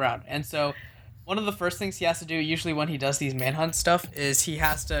running around. And so one of the first things he has to do usually when he does these manhunt stuff is he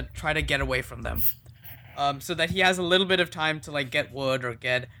has to try to get away from them. So that he has a little bit of time to like get wood or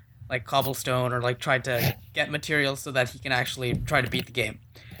get like cobblestone or like try to get materials so that he can actually try to beat the game.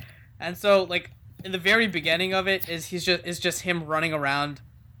 And so like in the very beginning of it is just him running around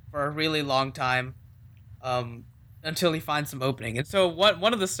for a really long time until he finds some opening. And so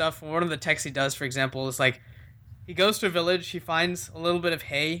one of the techs he does, for example, is like he goes to a village, he finds a little bit of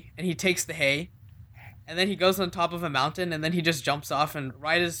hay, and he takes the hay, and then he goes on top of a mountain, and then he just jumps off, and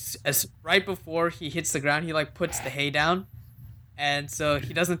right before he hits the ground, he like puts the hay down, and so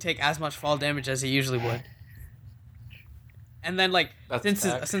he doesn't take as much fall damage as he usually would. And then like That's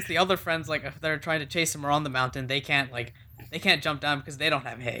since the other friends like if they're trying to chase him around the mountain, they can't jump down because they don't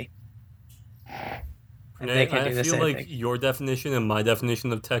have hay. And they can't do I the feel same like thing. your definition and my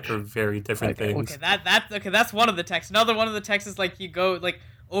definition of tech are very different things. Okay, that's one of the texts. Another one of the texts is like you go like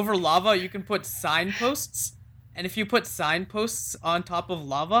over lava, you can put signposts, and if you put signposts on top of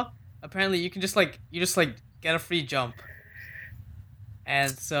lava, apparently you can just get a free jump. And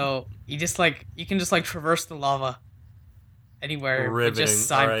so you can just traverse the lava anywhere with Riveting.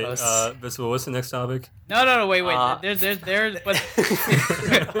 just All right, signposts. Viscera, what's the next topic? No, wait. Uh, There's but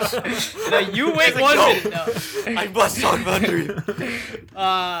no, you wait Like, 1 no. minute. No. I must talk about 3.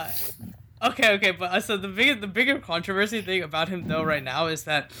 Okay, but so the bigger controversy thing about him though right now is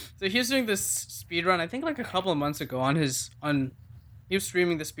that so he was doing this speed run I think like a couple of months ago he was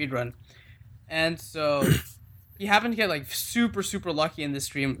streaming the speed run, and so he happened to get like super lucky in this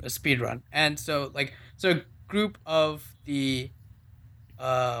speed run, and so a group of the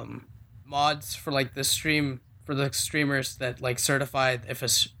mods for like the streamers that like certified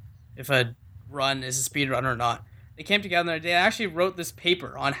if a run is a speed run or not. They came together and they actually wrote this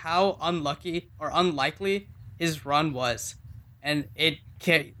paper on how unlucky or unlikely his run was. And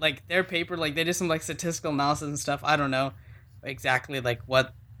their paper, like they did some like statistical analysis and stuff. I don't know exactly like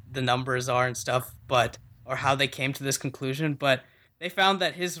what the numbers are and stuff, or how they came to this conclusion, but they found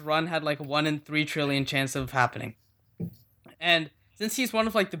that his run had like a 1 in 3 trillion chance of happening. And since he's one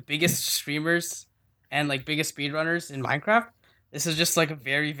of like the biggest streamers and like biggest speedrunners in Minecraft, this is just like a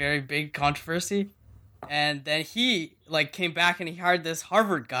very, very big controversy. And then he like came back and he hired this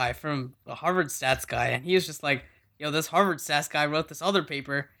Harvard guy from the Harvard stats guy, and he was just like, yo, this Harvard stats guy wrote this other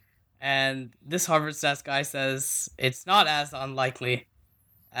paper, and this Harvard stats guy says it's not as unlikely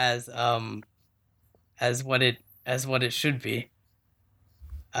as what it should be,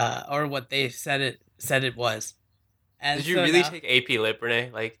 or what they said it was. And Did you so really now- take AP Lit, Renee?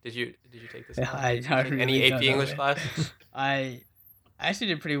 Like, did you take this? Yeah, class? I Did you take really any don't AP know, English man. class? I actually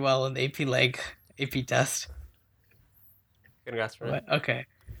did pretty well in the AP test. Congrats, Renee. But, okay.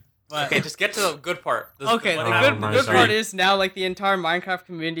 But, Okay, just get to the good part. okay, the Oh good, my good God. part is now like the entire Minecraft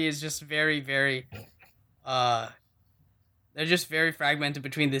community is just very, very they're just very fragmented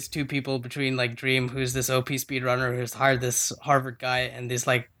between these two people, between like Dream, who's this OP speedrunner who's hired this Harvard guy, and these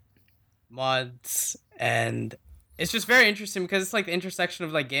like mods, and it's just very interesting because it's like the intersection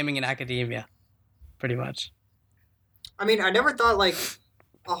of like gaming and academia, pretty much. I mean, I never thought like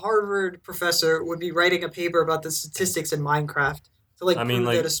a Harvard professor would be writing a paper about the statistics in Minecraft to like I mean, prove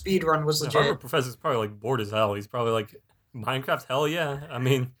like, that a speed run was The legit. Harvard professor's probably like bored as hell. He's probably like, Minecraft, hell yeah. I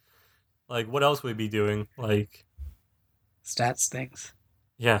mean, like, what else would he be doing? Like, Stats things.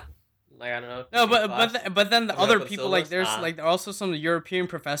 yeah. Like, I don't know. No, teaching but class. but then the Coming other up with people like syllabus? there's Nah. like there are also some European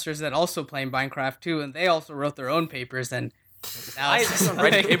professors that also play Minecraft too, and they also wrote their own papers. And now Why is it's someone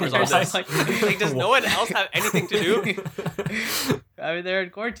writing papers on there's, this? Like, does no one else have anything to do? I mean, they're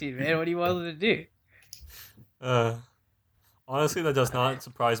in quarantine, man. What do you want them to do? Honestly, that does not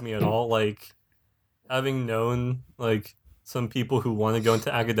surprise me at all. Like, having known, like, some people who want to go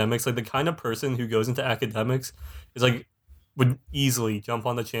into academics, like, the kind of person who goes into academics is, like, would easily jump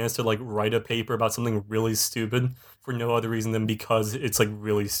on the chance to, like, write a paper about something really stupid for no other reason than because it's, like,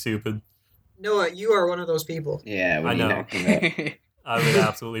 really stupid. Noah, you are one of those people. Yeah, I when you know. knocked him up. I would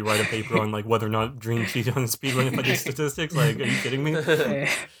absolutely write a paper on, like, whether or not Dream cheated on the speedrun if I did statistics. Like, are you kidding me?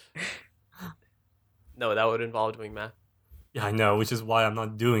 No, that would involve doing math. Yeah, I know, which is why I'm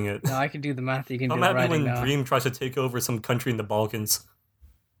not doing it. No, I can do the math. You can do I'm the happy writing when now. Dream tries to take over some country in the Balkans.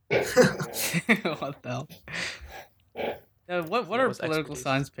 What the hell? What That are was political expedition.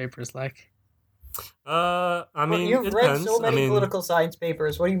 science papers like? I mean, You've it read depends. so many I mean, political science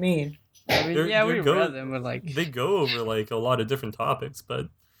papers. What do you mean? I mean, They're- yeah, we they're go- read them, but like, they go over like a lot of different topics, but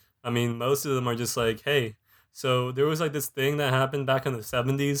I mean, most of them are just like, hey, so there was like this thing that happened back in the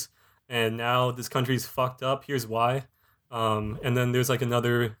 70s, and now this country's fucked up. Here's why. And then there's like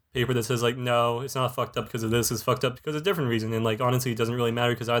another paper that says like, no, it's not fucked up because of this. It's fucked up because of a different reason. And like, honestly, it doesn't really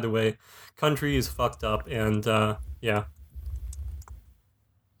matter because either way, country is fucked up. And yeah,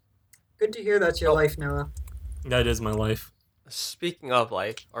 Good to hear that's your life, Noah. that is my life. Speaking of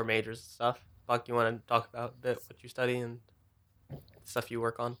like our majors and stuff, Buck, you want to talk about a bit what you study and stuff you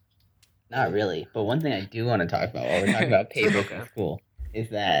work on? Not really, but one thing I do want to talk about while we're talking about papers Okay. in school is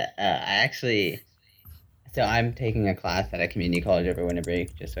that so I'm taking a class at a community college over winter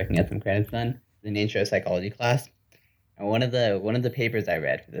break just so I can get some credits done. The intro psychology class, and one of the papers I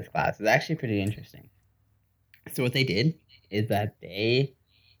read for this class is actually pretty interesting. So what they did is that they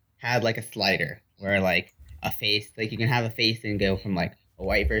had like a slider where like a face, like you can have a face and go from like a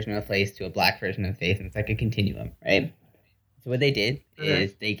white version of a face to a black version of a face, and it's like a continuum, right? So what they did Okay.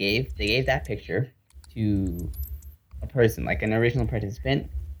 is they gave that picture to a person, like an original participant,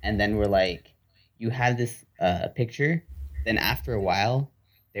 and then we're like, you have this picture. Then after a while,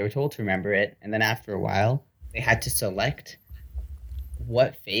 they were told to remember it, and then after a while, they had to select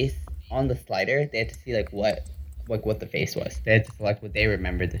what face on the slider. They had to see like what the face was. They had to select what they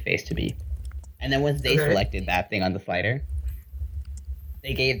remembered the face to be, and then once they Okay. selected that thing on the slider,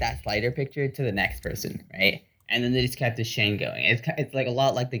 they gave that slider picture to the next person, right? And then they just kept this chain going. It's like a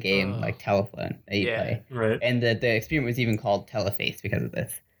lot like the game, Oh. like Telephone that you Yeah. play. Right. And the experiment was even called Teleface because of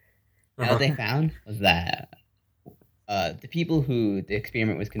this. And what they found was that the people who the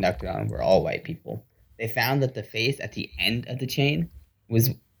experiment was conducted on were all white people. They found that the face at the end of the chain was,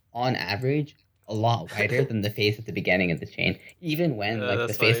 on average, a lot whiter than the face at the beginning of the chain. Even when like the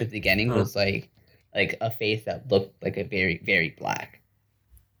that's face funny. at the beginning Huh. was like a face that looked like a very, very black.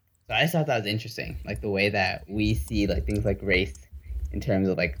 So I just thought that was interesting, like the way that we see like things like race in terms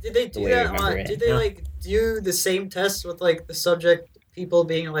of like Did they the do way we that remember on? it. Did they Yeah. like do the same tests with like the subject people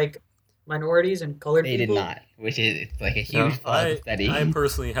being like minorities and colored they did people? not, which is it's like a No, huge flaw of the study. I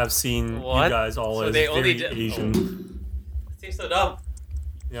personally have seen What? you guys all So as they only very did- Asian. Seems so dumb.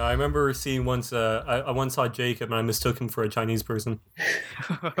 Yeah, I remember seeing once. I once saw Jacob, and I mistook him for a Chinese person.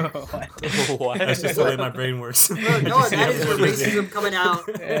 What? What? That's just the way my brain works. Bro, I no, just see that is where everyone as Asian. racism coming out.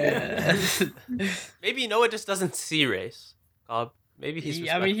 Yeah. Maybe Noah just doesn't see race. Maybe he's.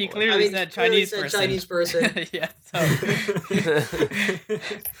 I mean, he respectful. clearly said clearly Chinese said person. Chinese person. Yeah. So.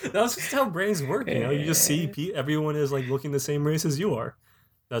 That's just how brains work. You know, you just see everyone is like looking the same race as you are.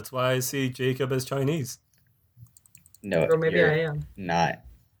 That's why I see Jacob as Chinese. No, Or maybe you're I am. not.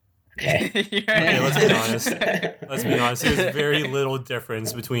 Okay. Okay, let's be honest. Let's be honest. There's very little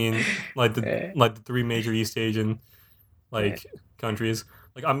difference between like the three major East Asian like countries.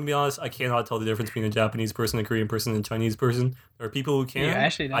 Like I'm gonna be honest, I cannot tell the difference between a Japanese person, a Korean person, and a Chinese person. There are people who can. You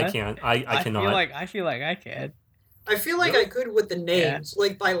actually I not? can't. I cannot. I feel like I can. I feel like Really? I could with the names,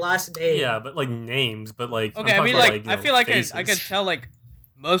 like by last name. Yeah, but like names, but like I'm Okay, I talking mean, about, like, you I know, feel like I faces. could tell, like,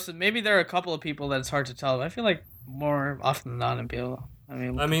 maybe there are a couple of people that it's hard to tell, but I feel like more often than not, it'd be able, we I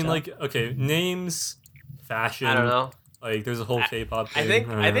could mean, tell. like, okay, names, fashion. I don't know. Like, there's a whole K-pop I thing.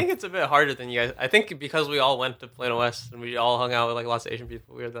 think it's a bit harder than you guys. I think because we all went to Plano West and we all hung out with like lots of Asian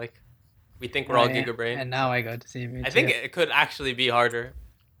people, we were like, we think we're all Yeah, Giga Brain. And now I go to see me. I think it could actually be harder,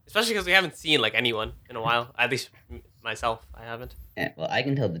 especially because we haven't seen like anyone in a while. At least myself, I haven't. Yeah, well, I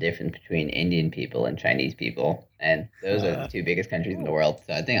can tell the difference between Indian people and Chinese people, and those are the two biggest countries in the world.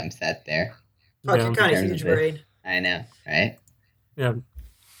 So I think I'm set there. Fuck, Yeah. you kind of In terms huge of this. brain. I know, right?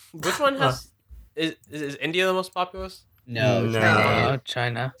 Which one has is India the most populous? No, No. China. Oh,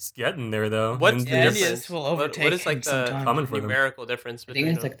 China. It's getting there, though. What's And the Yeah, there's- difference? Indians will What overtake is like in some the time. Common for them. numerical difference I think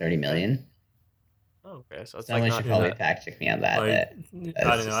between it's like 30 million. Oh, okay, so it's Someone like should not probably that. fact check me on that. Like, but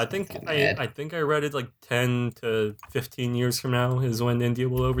I don't know. I just think off my head. I think I read it like 10 to 15 years from now is when India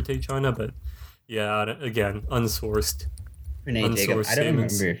will overtake China. But yeah, again, unsourced. Renee Jacob, unsourced I don't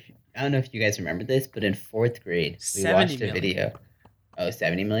statements. remember. I don't know if you guys remember this, but in fourth grade, we 70 watched a million. video. Oh,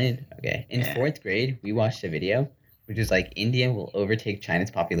 70 million? Okay. In Yeah. fourth grade, we watched a video, which is like India will overtake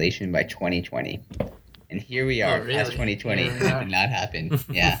China's population by 2020. And here we are, Oh, really? past 2020. Here It we are. did not happen.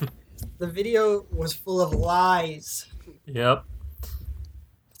 Yeah. The video was full of lies. Yep.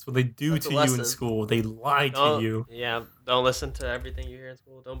 That's what they do That's a to you in lesson. school. They lie to Don't, you. Yeah, don't listen to everything you hear in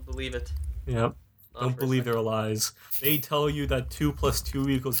school. Don't believe it. Yep. Not Don't for a believe second. their lies. They tell you that 2 +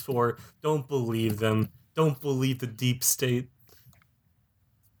 2 = 4. Don't believe them. Don't believe the deep state.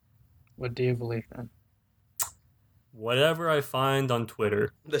 What do you believe in? Whatever I find on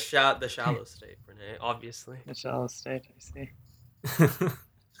Twitter. The shallow state, Renee. Obviously. The shallow state, I see.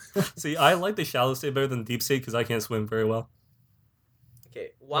 See, I like the shallow state better than deep state because I can't swim very well.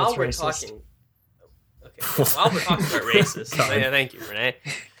 Okay, while That's we're racist. talking, while we're talking about racists, God. yeah, thank you, Renee.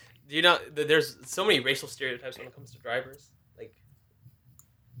 Do you know that there's so many racial stereotypes when it comes to drivers, like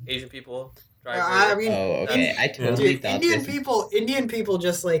Asian people drivers? I mean, Oh, okay. I totally dude, thought Indian people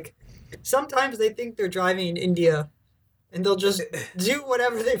just like sometimes they think they're driving in India, and they'll just do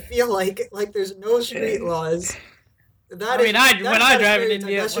whatever they feel like. Like there's no street laws. That I mean, is- when that's I not a drive in stereotype,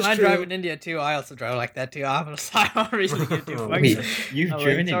 India, that's when just I drive true. in India too, I also drive like that too. I don't really give two fucks. Wait, you've I'm like,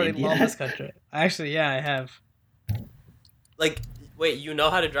 driven in sorry, India? lawless country. Actually, yeah, I have. Like, wait, you know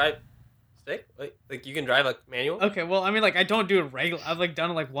how to drive stick? Like you can drive like manual? Okay, well, I mean, like I don't do it regular. I've like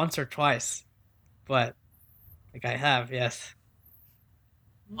done it like once or twice, but like I have, yes.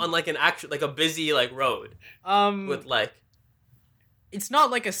 On like an actual like a busy like road with like It's not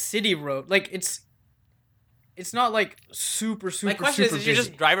like a city road. Like it's not like super my question super is, did you busy.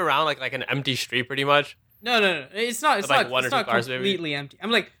 just drive around like an empty street pretty much? No. It's not. It's With, like, not. one It's or two not cars, maybe? completely empty. I'm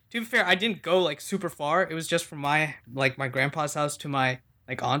like, to be fair, I didn't go like super far. It was just from my grandpa's house to my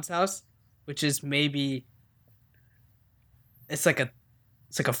like aunt's house, which is maybe. It's like a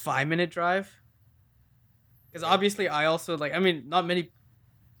 5-minute drive. Because obviously, I also like. I mean, not many.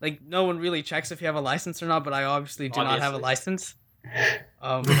 Like, no one really checks if you have a license or not, but I obviously do not have a Obviously. license.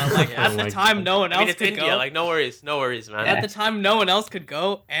 But like Yeah. at Oh the my time, God. no one I mean, else it's could India. go. Like no worries, man. At the time, no one else could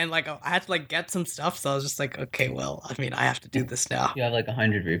go, and like I had to like get some stuff, so I was just like, okay, well, I mean, I have to do this now. You have like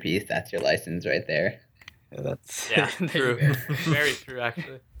 100 rupees. That's your license right there. Yeah, that's Yeah, there true. you go. Very true,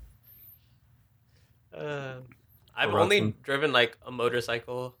 actually. I've Corruption. only driven like a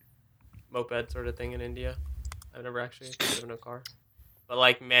motorcycle, moped sort of thing in India. I've never actually driven a car. But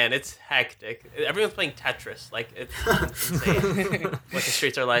like, man, it's hectic. Everyone's playing Tetris. Like, it's insane what the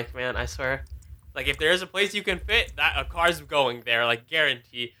streets are like, man. I swear. Like, if there is a place you can fit, that a car's going there, like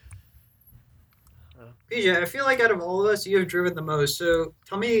guarantee. PJ, I feel like out of all of us, you have driven the most. So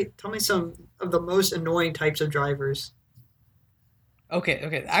tell me some of the most annoying types of drivers.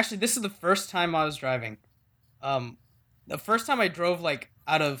 Okay. Actually, this is the first time I was driving. The first time I drove like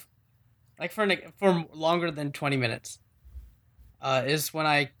out of, like for longer than 20 minutes. Is when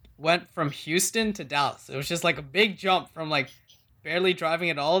I went from Houston to Dallas. It was just like a big jump from like barely driving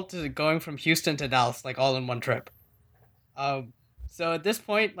at all to going from Houston to Dallas, like all in one trip. So at this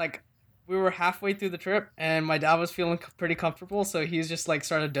point, like we were halfway through the trip and my dad was feeling pretty comfortable, so he's just like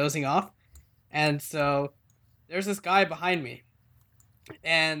started dozing off. And so there's this guy behind me.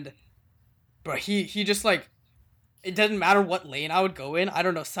 And bro, he just like, it doesn't matter what lane I would go in. I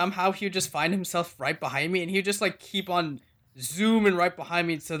don't know. Somehow he would just find himself right behind me, and he would just like keep on zooming right behind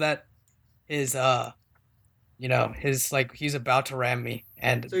me so that his his like he's about to ram me.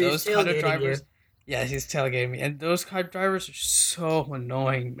 And So he's those kind of tailgating drivers, you. yeah, he's tailgating me. And those kind of drivers are so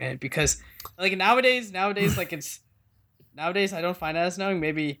annoying, man. Because like nowadays, like nowadays I don't find it as annoying.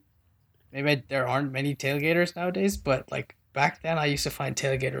 Maybe there aren't many tailgaters nowadays, but like back then I used to find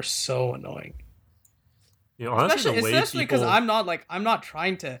tailgaters so annoying. You know, honestly, Especially the way because people... I'm not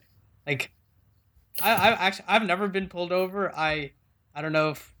trying to like I've never been pulled over. I don't know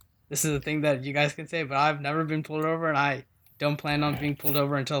if this is a thing that you guys can say, but I've never been pulled over, and I don't plan on being pulled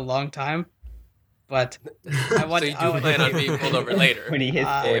over until a long time. But I want So you do plan on being pulled over later. When he hits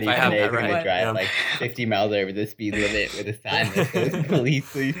If 40, I have Renee's that going right. to drive Yeah. like 50 miles over the speed limit with a sign that says police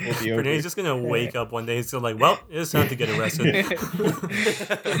pull you over. Renee's just gonna wake up one day and still like, well, it's time to get arrested.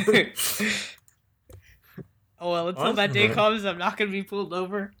 Oh well, until that day comes, I'm not gonna be pulled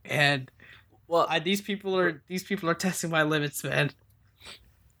over, and Well, these people are testing my limits, man.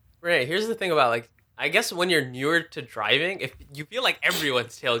 Renee, here's the thing about like, I guess when you're newer to driving, if you feel like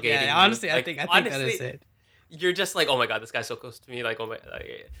everyone's tailgating, Yeah, you, honestly, I like, think that honestly, is it. You're just like, oh my god, this guy's so close to me. Like, oh my.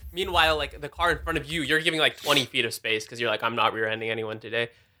 Like, meanwhile, like the car in front of you, you're giving like 20 feet of space because you're like, I'm not rear-ending anyone today.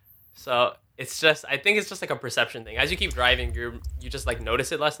 So it's just, I think it's just like a perception thing. As you keep driving, you just like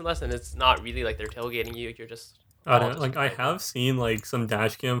notice it less and less, and it's not really like they're tailgating you. You're just. I don't know, like I have seen like some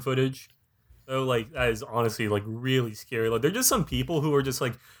dash cam footage. So like that is honestly like really scary. Like there're just some people who are just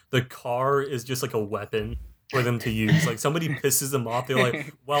like the car is just like a weapon for them to use. Like somebody pisses them off, they're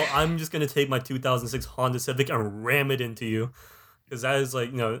like, "Well, I'm just gonna take my 2006 Honda Civic and ram it into you," because that is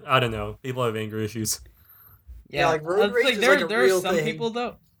like, you know, I don't know. People have anger issues. Yeah, like, road rage is like a there real are some thing. people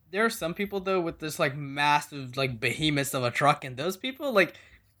though. There are some people though with this like massive like behemoths of a truck, and those people like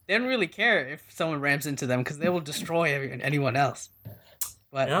they don't really care if someone rams into them because they will destroy anyone else.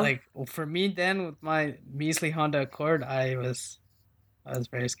 But Yeah. like for me, then with my measly Honda Accord, I was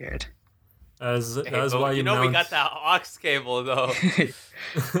very scared. That's Hey, why but you know we mount- got that aux cable though.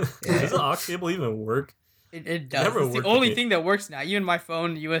 Does the aux cable even work? It does. never It's the worked only with me. thing that works now. Even my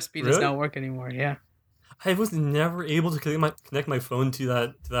phone USB does Really? not work anymore. Yeah. I was never able to connect my phone to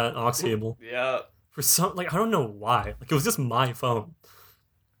that aux cable Yeah. for some I don't know why. Like it was just my phone.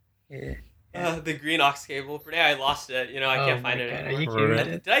 Yeah. The green aux cable. For now, I lost it. I Oh can't my find it God, are anymore. you Right.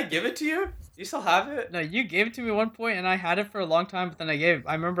 kidding me? Did I give it to you? You still have it? No, you gave it to me at one point, and I had it for a long time. But then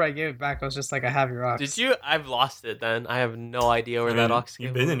I remember I gave it back. I was just like, I have your aux. Did you? I've lost it. Then I have no idea where I that mean, aux cable.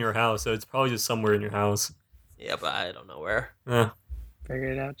 you've been in your house, so it's probably just somewhere in your house. Yeah, but I don't know where.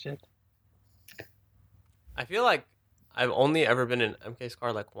 Figure it out, shit. I feel like I've only ever been in MK's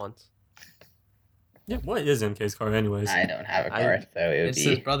car like once. Yeah, what is MK's car anyways? I don't have a car, so it would It's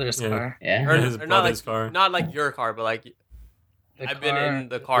his be brother's Yeah. car. yeah. Or, His or not like brother's car. not like your car, but like The I've been in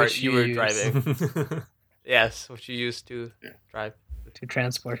the car which you were use driving. Yes, which you used to drive. to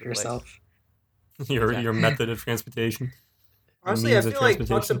transport Place. yourself. your method of transportation. Honestly, I means of feel like Buck's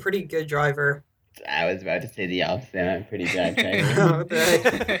a transportation. pretty good driver. I was about to say the opposite. I'm a pretty bad driver. What the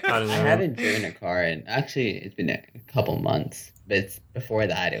heck? I don't know. I haven't driven a car in actually it's been a couple months, but before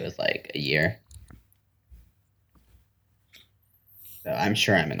that it was like a year. So I'm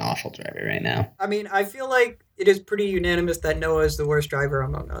sure I'm an awful driver right now. I mean, I feel like it is pretty unanimous that Noah is the worst driver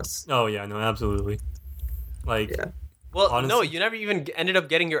among us. Oh yeah, no, absolutely. Like Yeah. Well, no, Honestly- you never even ended up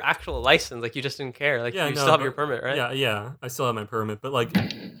getting your actual license. Like you just didn't care. Like Yeah, you no, still have but- your permit, right? yeah, I still have my permit, but like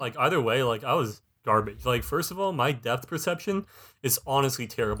either way, like I was garbage. Like first of all, my depth perception is honestly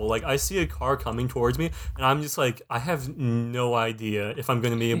terrible. Like I see a car coming towards me, and I'm just like, I have no idea if I'm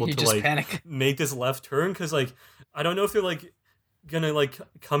gonna be able You to just like panic. make this left turn because like I don't know if they're like gonna like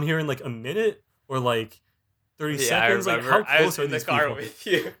come here in like a minute or like 30 Yeah, seconds. I Like remember. how I close was are in the these car people? with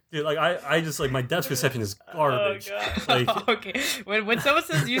you. Dude, like I just like my depth perception is garbage. Oh, God. Like Okay. When someone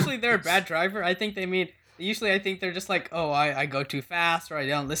says usually they're a bad driver, I think they mean usually I think they're just like, oh, I go too fast or I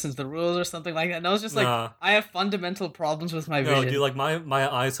don't listen to the rules or something like that. And I was just like, Nah. I have fundamental problems with my No, vision. dude, like my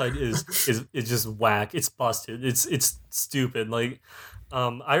eyesight is just whack. It's busted. It's stupid. Like,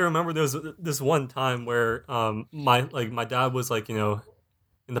 I remember there was this one time where my dad was like,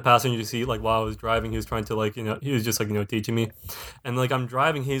 in the passenger seat, like while I was driving, he was trying to he was just like teaching me, and like I'm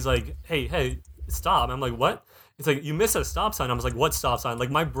driving, he's like, hey, stop. And I'm like, what? It's like, you missed a stop sign. I was like, what stop sign? Like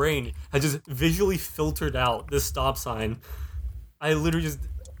my brain had just visually filtered out this stop sign. I literally just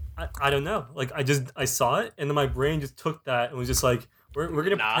I don't know. Like I saw it, and then my brain just took that and was just like, we're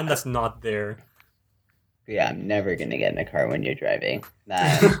gonna Nah. pretend that's not there. Yeah, I'm never gonna get in a car when you're driving.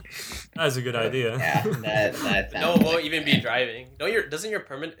 That That's a good idea. yeah, that No, sounds won't even be driving. Doesn't your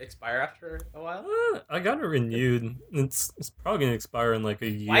permit expire after a while? I got it renewed. It's probably gonna expire in like a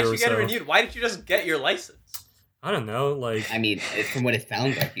year Why did or you get so. it renewed? Why did you just get your license? I don't know. Like I mean, from what it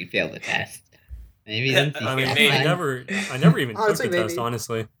sounds like, you failed the test. Maybe you didn't see I mean, stop maybe. I signs. never even took Honestly, the test. maybe.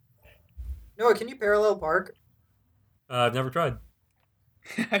 Honestly, Noah, can you parallel park? I've never tried.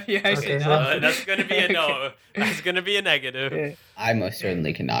 yeah, I Okay, should so- know. That's gonna be a no. That's gonna be a negative. Yeah. I most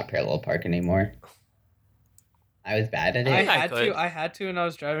certainly cannot parallel park anymore. I was bad at it. I I had could. I had to when I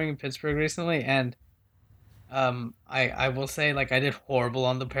was driving in Pittsburgh recently, and I will say like I did horrible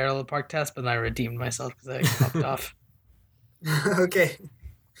on the parallel park test, but then I redeemed myself because I popped off. Okay.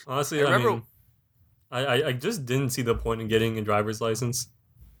 Honestly, I I remember- mean, I just didn't see the point in getting a driver's license.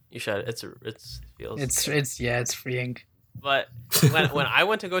 You should. It feels. It's freeing. But when I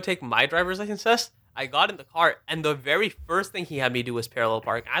went to go take my driver's license test, I got in the car, and the very first thing he had me do was parallel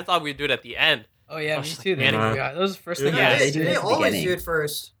park. I thought we'd do it at the end. Oh yeah, I me was too. like, Then. nah. Yeah, that was the first Yeah, thing. Yeah, I they did. do it They at the always beginning. do it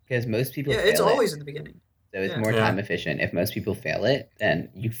first. Because most people Yeah, fail it's it. always in the beginning. So it's Yeah. more Yeah. time efficient. If most people fail it, then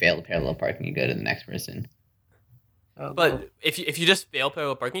you fail the parallel parking, you go to the next person. Oh, But if you just fail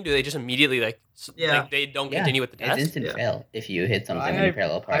parallel parking, do they just immediately Yeah. like they don't Yeah, continue with the It's test? instant Yeah. fail if you hit something I- when you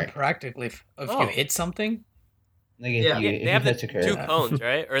parallel I park. practically, if Oh. you hit something, Like if Yeah. you, Yeah, if they you have the touch a curb. two cones,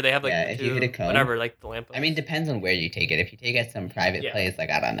 right? Or they have like Yeah, the if two, you hit a cone- whatever, like the lamp. I mean, depends on where you take it. If you take it at some private Yeah. place, like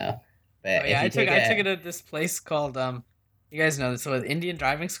I don't know. But oh, yeah, if you I took it at this place called you guys know this, so Indian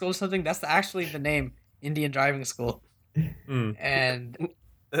Driving School or something. That's actually the name, Indian Driving School. Mm. And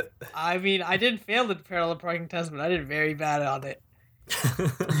I mean, I didn't fail the parallel parking test, but I did very bad on it.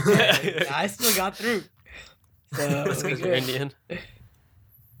 And I still got through. So That's because you're Indian.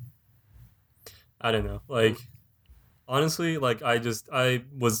 I don't know. Like, honestly, like I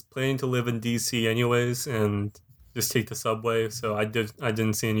was planning to live in DC anyways, and just take the subway. So I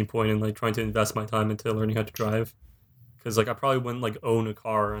didn't see any point in like trying to invest my time into learning how to drive, because like I probably wouldn't like own a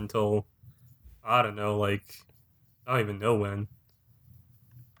car until I don't know, like I don't even know when.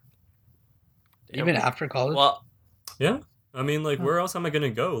 Even after college. Well, Yeah. I mean, like, Huh. where else am I gonna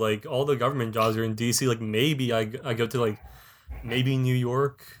go? Like, all the government jobs are in DC. Like, maybe I go to like maybe New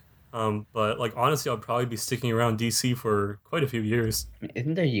York. But like honestly, I'll probably be sticking around DC for quite a few years.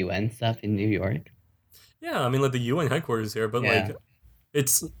 Isn't there UN stuff in New York? Yeah, I mean, like the UN headquarters here, but Yeah. like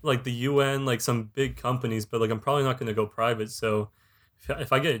it's like the UN, like some big companies. But like, I'm probably not gonna go private. So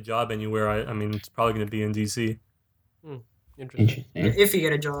if I get a job anywhere, I mean, it's probably gonna be in DC. interesting. Interesting. If you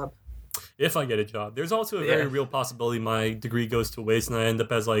get a job. If I get a job. There's also a very Yeah. real possibility my degree goes to waste and I end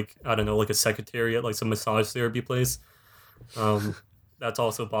up as like, I don't know, like a secretary at like some massage therapy place. That's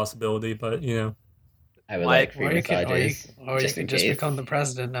also a possibility, but you know. I would Why- like free Or you can, massages. or you just can in just case. become the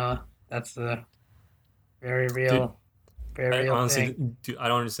president now. That's the very real, very I real honestly, thing. dude, I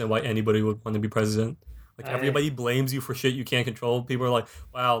don't understand why anybody would want to be president. Like I- everybody blames you for shit you can't control. People are like,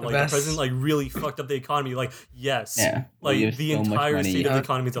 "Wow, The like best- the president like really fucked up the economy." Like, yes, Yeah. well, like you have the so much entire money. state of the Uh,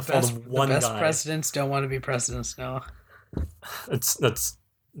 economy is a The fault best, of one the best guy. presidents don't want to be presidents now.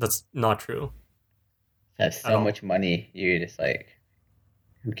 That's not true. have at so all. much money. You're just like,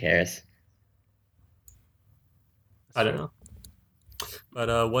 who cares? I don't know.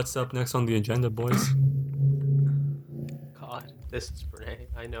 But what's up next on the agenda, boys? God, this is Renee.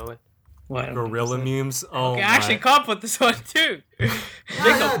 I know it. What? Gorilla memes. Oh Okay, my. actually, Comp put this one too.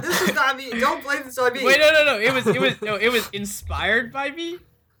 No, this is not me. Don't blame this on me. Wait, no. It was inspired by me,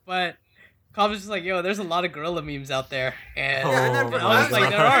 but Comp was just like, yo, there's a lot of gorilla memes out there, and Yeah, and then Oh I my was like,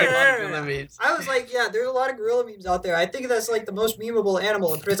 God. there are a lot Yeah. of gorilla memes. I was like, yeah, there's a lot of gorilla memes out there. I think that's like the most memeable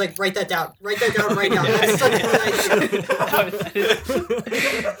animal. And Chris like, write that down. Write that down right now. That's such a good idea.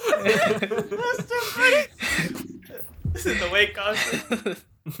 That's so funny. This is the way Cosmo.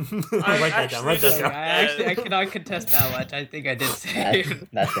 Write that down. Write that down. I cannot contest that much. I think I did say.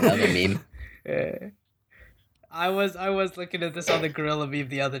 That's another meme. I was looking at this on the gorilla meme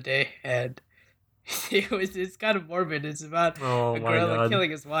the other day, and it's kind of morbid. It's about Oh a my gorilla god.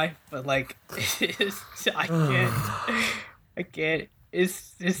 killing his wife, but like I can't.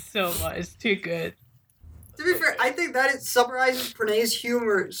 It's so much. It's too good. To be fair, I think that it summarizes Pranay's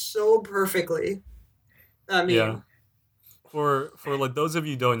humor so perfectly. I mean, Yeah. For like those of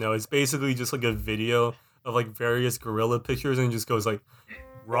you who don't know, it's basically just like a video of like various gorilla pictures and it just goes like,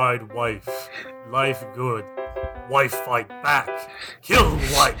 ride wife, life good, wife fight back, kill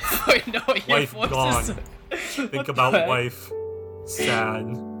wife, Wait, no, your Wife voice gone. is. think What the about heck? wife, sad,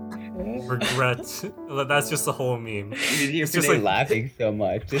 regret. That's just the whole meme. You're It's just really like- laughing so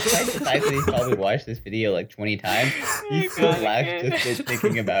much. Despite the fact that he's probably watched this video like 20 times, he still God, laughs man. just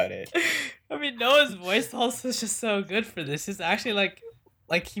thinking about it. I mean, Noah's voice also is just so good for this. It's actually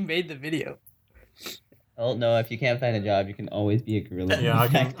like he made the video. Well, no, if you can't find a job, you can always be a gorilla. Yeah, I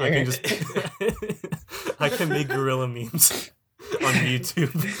can actor. just I can make gorilla memes on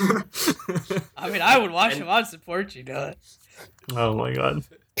YouTube. I mean, I would watch And- him. I'd support you, Noah. Oh my god.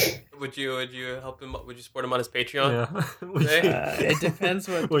 Would you help him? Would you support him on his Patreon? Yeah. Would Hey. you- It depends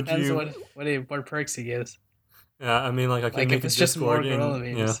Would you- what perks he gives. Yeah, I mean, like I can Like make if a it's just more Discord gorilla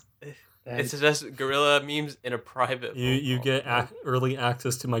and memes. yeah, then- It's just gorilla memes in a private. you phone get call. early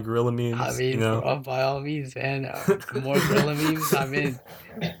access to my gorilla memes. I mean, you know. by all means, man. The more gorilla memes, I'm in.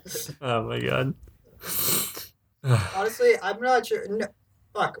 Oh my god. honestly, I'm not sure. No,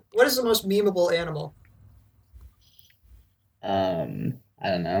 fuck. What is the most memeable animal? I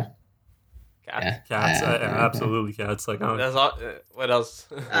don't know. Cats. Yeah. Cats, Yeah. absolutely cats. Like, I That's all. What else?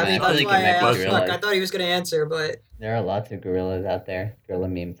 I mean, I that's think why I it might be asked. gorillas. Fuck, I thought he was gonna answer, but There are lots of gorillas out there, gorilla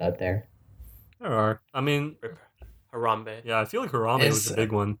memes out there. there are. I mean, Harambe. yeah, I feel like Harambe was It's, a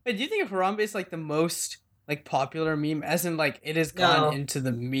big one. Wait, do you think Harambe is like the most like popular meme? As in, like it has gone No. into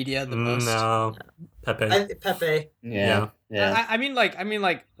the media the most. No, Pepe. Pepe. Yeah. Yeah. I mean, like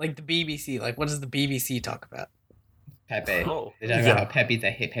the BBC. Like, what does the BBC talk about? Pepe. Oh. They're talking Yeah. about how Pepe's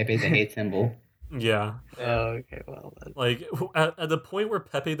a hate symbol. Yeah, Oh, okay, well, then. like at the point where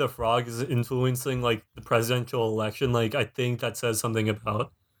Pepe the Frog is influencing like the presidential election, like I think that says something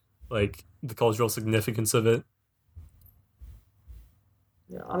about like the cultural significance of it.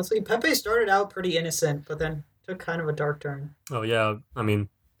 Yeah, honestly, Pepe started out pretty innocent, but then took kind of a dark turn. Oh yeah, I mean,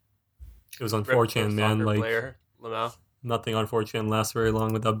 it was on Rip 4chan, the man. soccer Like player, Lamau. nothing on 4chan lasts very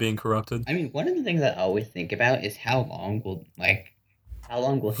long without being corrupted. I mean, one of the things I always think about is how long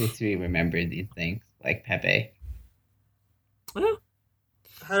will history remember these things, like Pepe? I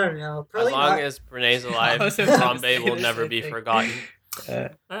don't know. As Probably long not. as Renee's alive, I was about to say Harambe will the never same be thing. forgotten.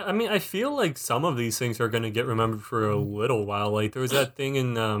 I mean, I feel like some of these things are going to get remembered for a little while. Like there was that thing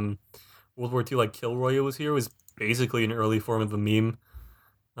in World War II, like Kilroy was here, was basically an early form of a meme.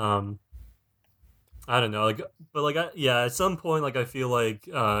 I don't know, like, but like, yeah, at some point, like, I feel like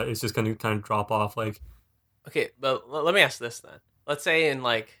it's just gonna kind of drop off. Like, Okay, but let me ask this then. Let's say in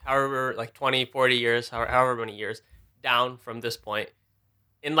like however like 20, 40 years, however many years down from this point,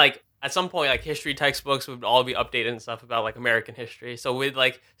 in like at some point like history textbooks would all be updated and stuff about like American history. So with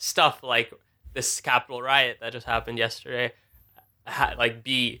like stuff like this Capitol riot that just happened yesterday, like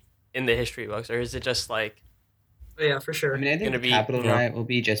be in the history books, or is it just like But yeah, for sure. I mean, I think Gonna the be- Capitol Yeah. riot will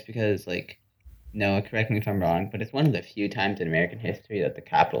be just because, like, no, correct me if I'm wrong, but it's one of the few times in American history that the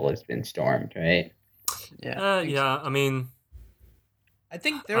Capitol has been stormed, right? yeah, I mean, I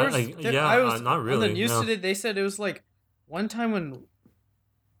think there was. I was not on really. the news no. today. They said it was like one time when.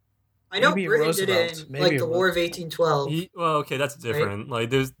 I know Maybe Britain did it Roosevelt. in Maybe like it the was- War of 1812. Well, okay, that's different. Like,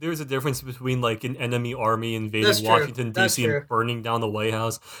 there's a difference between like an enemy army invading That's true. Washington That's D.C. true. and burning down the White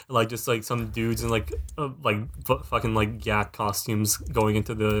House, and like just like some dudes in like fucking like yak costumes going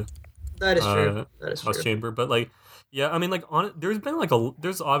into the That is true. That is House true. chamber. But like, yeah, I mean, like, there's been like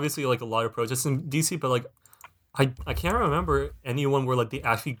there's obviously like a lot of protests in D.C., but like, I can't remember anyone where like they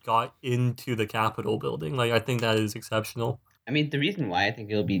actually got into the Capitol building. Like, I think that is exceptional. I mean, the reason why I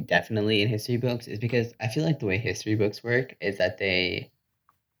think it'll be definitely in history books is because I feel like the way history books work is that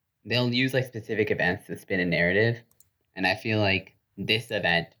they'll use like specific events to spin a narrative, and I feel like this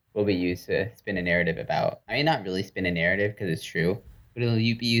event will be used to spin a narrative about. I mean, not really spin a narrative because it's true, but it'll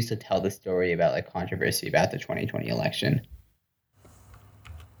be used to tell the story about like controversy about the 2020 election.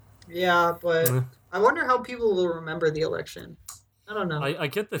 Yeah, but Mm. I wonder how people will remember the election. I don't know. I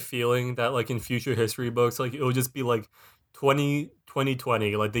get the feeling that like in future history books, like it'll just be like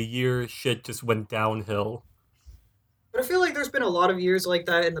 2020, like the year shit just went downhill. But I feel like there's been a lot of years like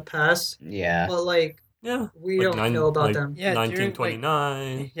that in the past. Yeah. But like Yeah. we Like don't know about like them. Yeah, during,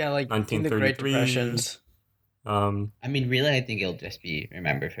 1929. Yeah, like in the Great 1933. Depressions. I mean, really, I think it'll just be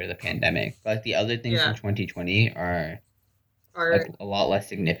remembered for the pandemic. But the other things Yeah. in 2020 are Or like a lot less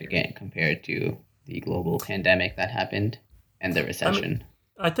significant compared to the global pandemic that happened and the recession.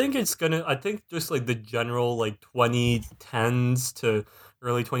 I think just like the general like 2010s to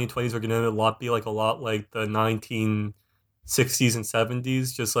early 2020s are gonna be a lot like the 1960s and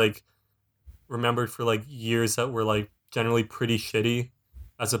 70s, just like remembered for like years that were like generally pretty shitty,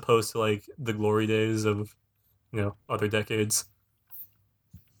 as opposed to like the glory days of other decades.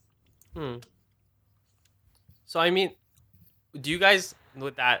 So I mean, do you guys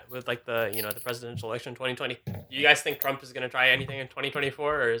with like the the presidential election 2020? Do you guys think Trump is gonna try anything in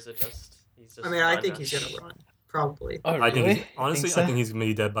 2024, or is it just he's just? I mean, I done think now? he's gonna run. Probably. Oh, I think really? honestly, so? I think he's gonna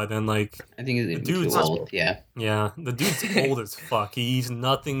be dead by then. Like, I think it's too dude's- old. Yeah. yeah, the dude's old as fuck. He eats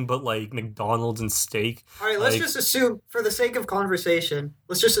nothing but like McDonald's and steak. All right, let's Like- just assume, for the sake of conversation,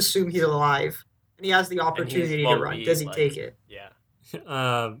 let's just assume he's alive and he has the opportunity to won't run. be, Does he like- take it? Yeah.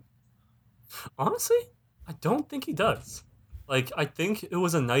 Honestly, I don't think he does. Like, I think it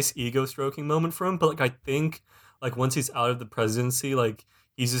was a nice ego stroking moment for him, but like, I think like once he's out of the presidency, like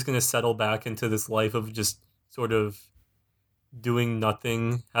he's just gonna settle back into this life of just sort of doing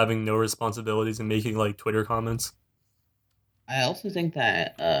nothing, having no responsibilities, and making like Twitter comments. I also think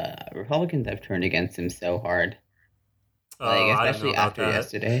that Republicans have turned against him so hard. Like, I don't know especially about after that.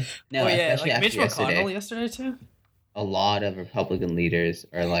 yesterday. No, oh yeah, especially like Mitch after McConnell yesterday. yesterday too. A lot of Republican leaders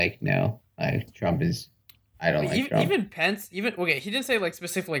are like, no, like Trump is. I don't Like, like Trump. even Pence, he didn't say like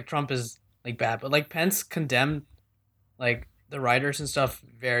specifically like Trump is like bad, but like Pence condemned like the writers and stuff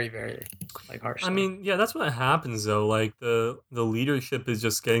very, very like harshly. I mean, yeah, that's what happens though. Like the leadership is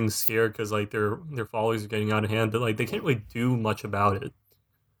just getting scared because like their followers are getting out of hand, but like they can't really do much about it.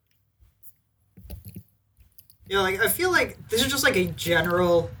 Yeah, like I feel like this is just like a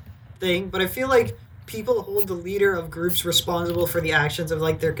general thing, but I feel like people hold the leader of groups responsible for the actions of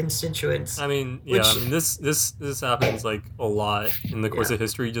like their constituents. I mean, yeah, Which- I mean this happens like a lot in the course Yeah. of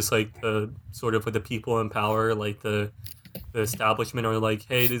history. Just like the sort of with the people in power, like the establishment are like,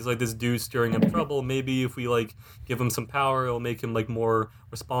 hey, there's like this dude stirring up trouble. Maybe if we like give him some power, it'll make him like more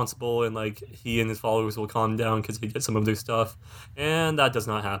responsible, and like he and his followers will calm down because they get some of their stuff, and that does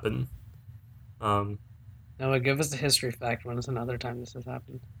not happen. no, but give us the history fact. When is another time this has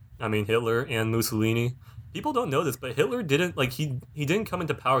happened? I mean, Hitler and Mussolini. People don't know this, but Hitler didn't like he didn't come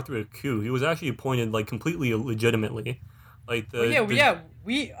into power through a coup. He was actually appointed like completely legitimately. Like the Yeah,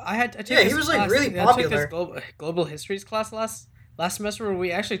 I took he this was, like, class- really I took this popular. global histories class last semester where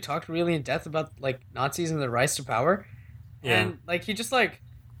we actually talked really in depth about like Nazis and the rise to power, Yeah. and like he just like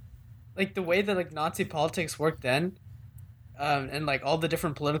the way that like Nazi politics worked then, and like all the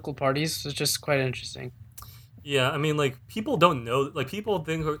different political parties was just quite interesting. Yeah, I mean, like people don't know. Like people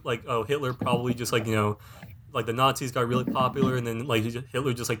think like, oh, Hitler probably just like like the Nazis got really popular, and then like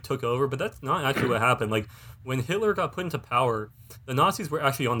Hitler just like took over. But that's not actually what happened. Like when Hitler got put into power, the Nazis were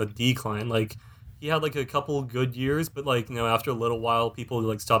actually on the decline. Like he had like a couple good years, but like after a little while, people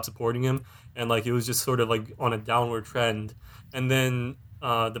like stopped supporting him, and like it was just sort of like on a downward trend. And then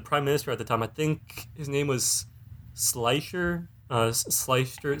the prime minister at the time, I think his name was Schleicher,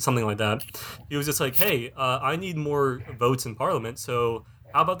 something like that. He was just like, hey, I need more votes in parliament, so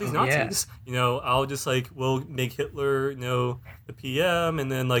how about these Nazis? I'll just like, we'll make Hitler, the PM,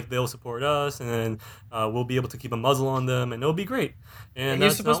 and then like they'll support us, and then we'll be able to keep a muzzle on them, and it'll be great. And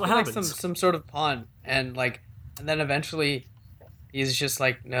he's that's not supposed what to be like happens. some sort of pawn, and then eventually he's just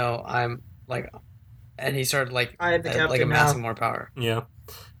like, no, I'm like, and he started like I am the captain amassing now. more power. Yeah.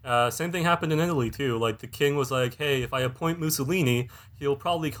 Same thing happened in Italy too. Like the king was like, "Hey, if I appoint Mussolini, he'll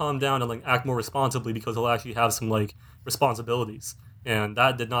probably calm down and like act more responsibly because he'll actually have some like responsibilities." And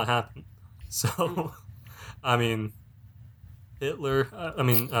that did not happen. So, I mean, Hitler.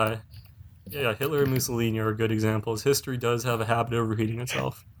 Hitler and Mussolini are good examples. History does have a habit of repeating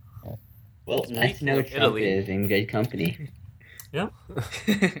itself. Well, nice to know of Trump Italy. is in good company.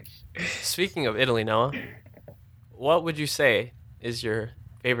 Speaking of Italy, Noah, what would you say is your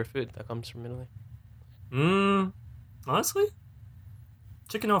favorite food that comes from Italy? Honestly,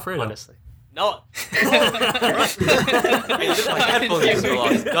 chicken Alfredo. Honestly. No.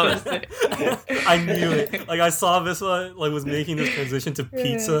 I knew it. Like I saw Viswa was making this transition to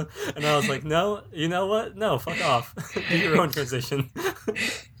pizza, and I was like, no, you know what? No, fuck off. Do your own transition.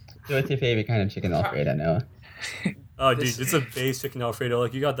 So what's your favorite kind of chicken Alfredo, Noah? Oh, dude, it's a base chicken Alfredo.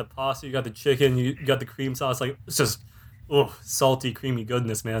 Like you got the pasta, you got the chicken, you got the cream sauce. Like it's just, salty, creamy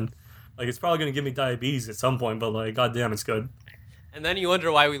goodness, man. Like it's probably gonna give me diabetes at some point, but like, goddamn, it's good. And then you wonder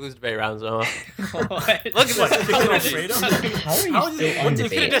why we lose debate rounds, Noah. What? Look at this. Chicken Alfredo? How are you How is still it- on what You the-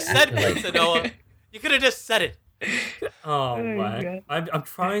 could have debate? just said after, pizza, Noah. You could have just said it. Oh my my! God. I'm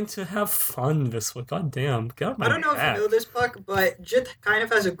trying to have fun, Viswa. Goddamn, get out of my I don't know back. if you know this, Puck, but Jit kind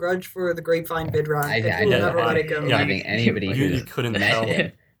of has a grudge for the Grapevine bid round. I and will know. never let it go. Yeah. Having anybody You who's couldn't met tell.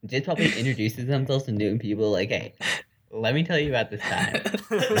 him just probably introduces themselves to new people like, hey, let me tell you about this time.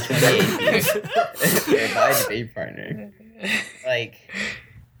 2018. You're my debate partner. Like,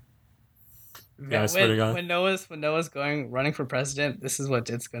 Yeah, I swear to God. When Noah's running for president, this is what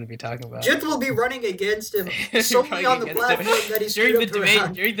Jit's going to be talking about. Jit will be running against him solely Running on the against him. platform that he's during the screwed up debate.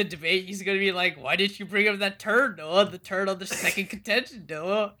 around. During the debate, he's going to be like, "Why didn't you bring up that turn, Noah? The turn on the second contention,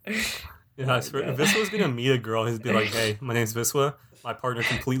 Noah." Yeah, I swear, if Viswa's gonna meet a girl, he'd be like, "Hey, my name's Viswa. My partner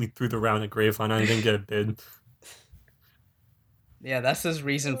completely threw the round at Grapevine. I didn't get a bid." Yeah, that's his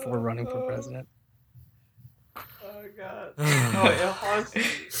reason for running for president. Oh, God. It haunts me.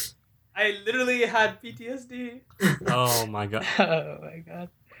 I literally had PTSD. Oh my God, Oh my god.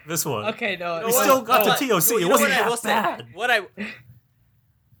 Viswa. Okay, no. You know We what? still got No, the TOC. you It know wasn't what I will that say? bad.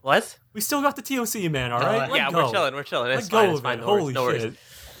 What? We still got the TOC, man. All No, right. Let Yeah, go. we're chilling. We're chilling. It's Let fine. go It's of fine. it. No worries. Holy No worries. shit.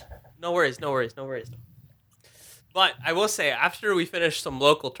 No worries. No worries. No worries. But I will say, after we finished some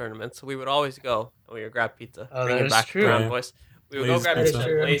local tournaments, we would always go and we would grab pizza. Oh, Bring that it is back true. around, Yeah. boys. We would Blaze go grab pizza. pizza,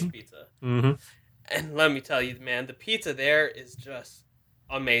 That is true. Blaze Pizza. Mm-hmm. And let me tell you, man, the pizza there is just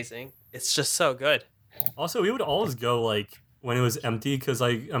amazing. It's just so good. Also, we would always go like when it was empty because,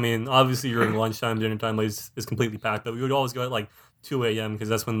 like, I mean, obviously during lunchtime, dinner time is completely packed, but we would always go at like 2 a.m. because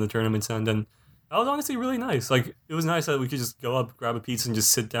that's when the tournaments end, and that was honestly really nice. Like, it was nice that we could just go up, grab a pizza, and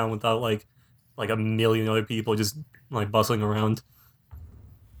just sit down without like a million other people just like bustling around.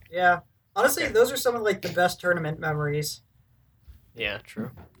 Yeah. Honestly, those are some of like the best tournament memories. Yeah, true.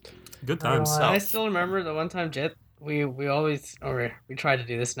 Good I don't times. know, I still remember the one time Jit. We always we try to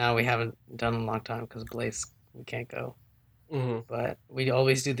do this now. We haven't done in a long time because Blaze we can't go. Mm-hmm. But we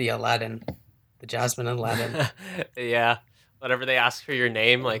always do the Aladdin, the Jasmine and Aladdin. Yeah. Whenever they ask for your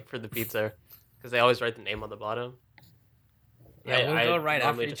name, like for the pizza, because they always write the name on the bottom. Yeah, we'll I go right after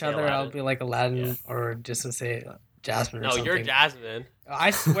normally each just say other. I'll Aladdin. be like Aladdin Yeah. or just to say Jasmine or No, something. you're Jasmine.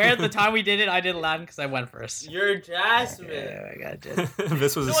 I swear the time we did it, I did Aladdin because I went first. You're Jasmine. Yeah, I got Jit.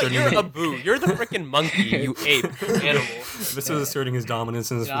 This was You know what? asserting. You're Abu. You're the freaking monkey, you ape animal. This was asserting his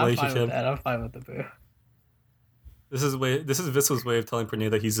dominance in this Yeah, I'm fine with relationship. that. I'm fine with the boo. This is Viswa's way of telling Pranay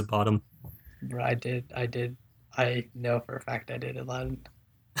that he's the bottom. Bro, I did. I know for a fact I did Aladdin.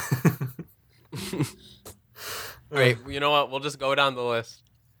 All right, you know what? We'll just go down the list.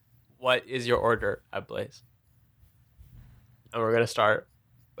 What is your order at Blaze? And we're gonna start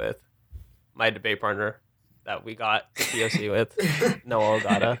with my debate partner that we got the POC with, Noah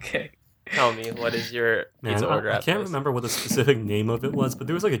Ogata. Okay. Tell me, what is your Man, pizza order I at can't Blaze? remember what the specific name of it was, but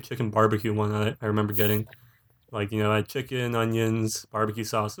there was like a chicken barbecue one that I remember getting. Like, I had chicken, onions, barbecue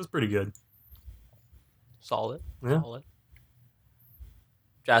sauce. It was pretty good. Solid. Yeah. Solid.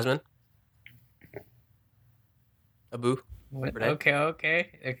 Jasmine. Abu. What? Renee? Okay.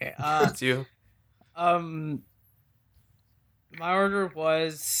 It's you. My order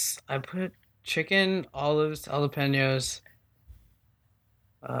was I put chicken, olives, jalapenos,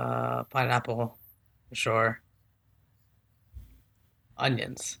 pineapple, for sure,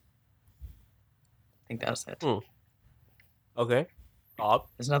 onions. I think that's it. Okay. Bob.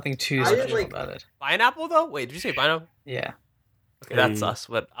 There's nothing too I did, special like- about it. Pineapple though? Wait, did you say pineapple? Yeah. Okay, that's Hey. us,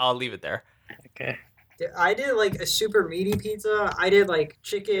 but I'll leave it there. Okay. I did like a super meaty pizza. I did like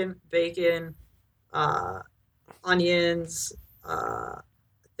chicken, bacon, onions. I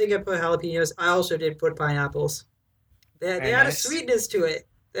think I put jalapenos. I also did put pineapples. They Very had a nice. sweetness to it.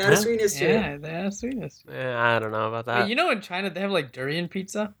 They had a Yeah. sweetness to it. Yeah, they have sweetness. I don't know about that. Wait, you know in China they have like durian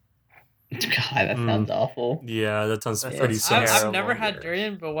pizza? God, that sounds awful. Yeah, that sounds That's pretty terrible. sus. I've never had Terrible.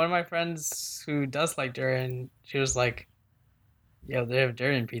 durian, but one of my friends who does like durian, she was like, "Yo, they have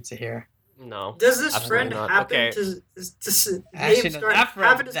durian pizza here." No. Does this Absolutely friend not. happen Okay. to Actually, no, start, that happen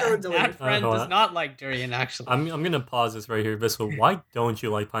friend, to start that friend hold does on. not like durian. Actually, I'm gonna pause this right here, Viswa. Why don't you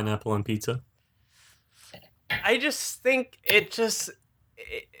like pineapple on pizza? I just think it's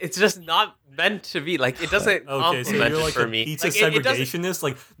just not meant to be. Like, it doesn't Okay, so complement you're it like for a me. pizza Like, it doesn't- segregationist.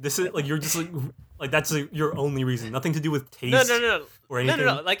 Like this is like you're just like that's your only reason. Nothing to do with taste No. or No, anything.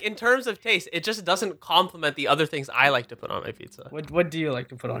 no. Like, in terms of taste, it just doesn't complement the other things I like to put on my pizza. what do you like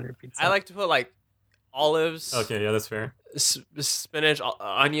to put on your pizza? I like to put, like, olives, Okay, yeah, that's fair. spinach,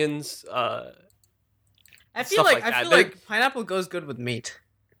 onions. I feel stuff like like I that. feel They- like pineapple goes good with meat.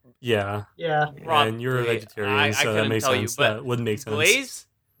 Yeah, Yeah. and you're a Probably. vegetarian, I so that couldn't makes tell you, sense. but That would make sense.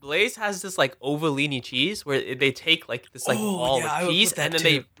 Blaze has this like ovalini cheese where they take like this like Oh, ball yeah, I of would cheese put that and then too.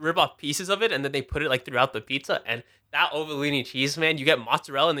 they rip off pieces of it and then they put it like throughout the pizza, and that ovalini cheese, man, you get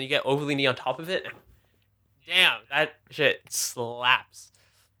mozzarella and then you get ovalini on top of it. And damn, that shit slaps.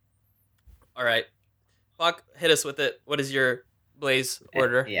 All right, fuck, hit us with it. What is your Blaze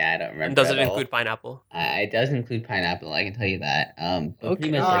order? Yeah, I don't remember. And does it at all. include pineapple? It does include pineapple. I can tell you that. But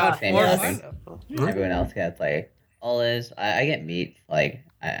pretty much Ah, like the same yes. thing. Everyone else gets like olives. I get meat. Like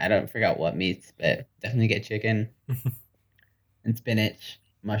I don't forget what meats, but definitely get chicken and spinach,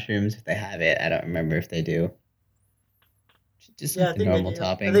 mushrooms if they have it. I don't remember if they do. Just Yeah, I like the think normal I do. I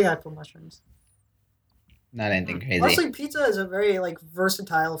toppings. think I put mushrooms. Not anything crazy. Honestly, pizza is a very like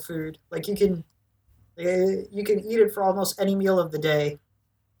versatile food. Like you can eat it for almost any meal of the day.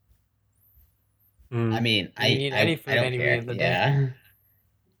 Mm. I mean, You can eat any food I don't any care. meal of the day. Yeah.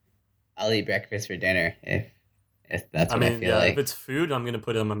 I'll eat breakfast for dinner if that's I what I mean, feel yeah, like. if it's food, I'm gonna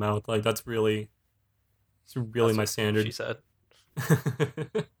put it in my mouth. Like it's really That's my what standard. She said.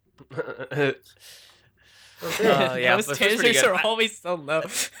 Okay. Yeah, those but it's pretty tastes good. are always so low.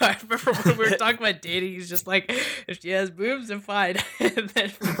 I remember when we were talking about dating, he's just like, if she has boobs, then fine. And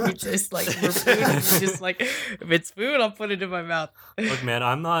then we just like, we're food, we're just like, if it's food, I'll put it in my mouth. Look, man,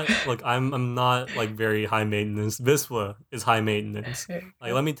 I'm not like very high maintenance. Viswa is high maintenance.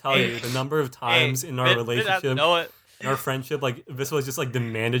 Like, let me tell you, the number of times in our relationship, know it. in our friendship, like Viswa has just like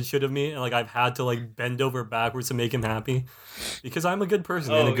demanded shit of me, and like I've had to like bend over backwards to make him happy, because I'm a good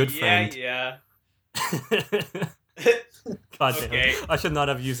person and a good friend. Yeah. God damn, Okay. I should not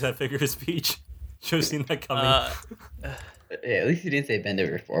have used that figure of speech. Should have seen that coming. Yeah, at least you didn't say bend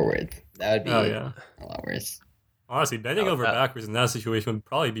over forwards. That would be Oh yeah. a lot worse. Honestly, bending Oh, over that- backwards in that situation would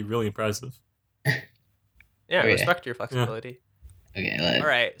probably be really impressive. Yeah, Oh, yeah. respect your flexibility. Okay, All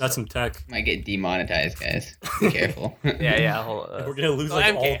right. That's so- some tech. might get demonetized, guys. Be careful. yeah. Hold on. We're gonna lose so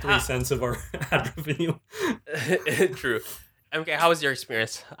like MK, all 3 cents of our ad revenue. True. MK, how was your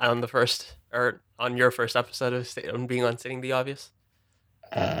experience on on your first episode of on being on Stating the Obvious?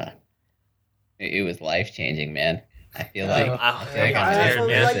 It was life changing, man. I feel like Oh, I feel like I'm I tired, feel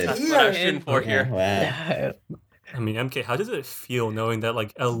man. like That's you what I'm are- shooting for here. Wow. I mean, MK, how does it feel knowing that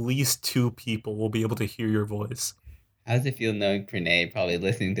like at least 2 people will be able to hear your voice? How does it feel knowing Pranay probably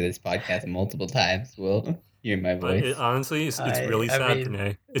listening to this podcast multiple times will hear my But voice? it, honestly, it's really I sad, mean,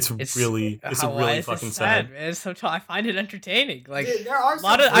 Renee. It's why really is fucking this sad. man. Sometimes I find it entertaining. Like, Dude, there are a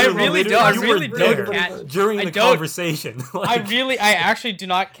lot of- some I really really good do. I you ones. were really there don't catch. during I the don't- conversation. Like, I actually do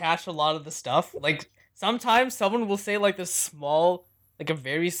not catch a lot of the stuff. Like, sometimes someone will say like a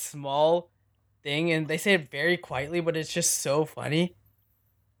very small thing, and they say it very quietly, but it's just so funny.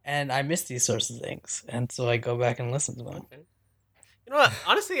 And I miss these sorts of things, and so I go back and listen to them. Okay. You know what?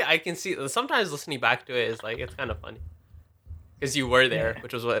 Honestly, I can see sometimes listening back to it is like it's kind of funny because you were there,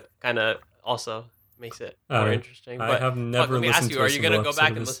 which was what kind of also makes it more interesting. I But have fuck, never let me ask listened you: to Are a you gonna single go episode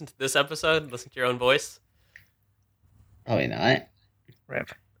back of and this. listen to this episode, listen to your own voice? Probably not.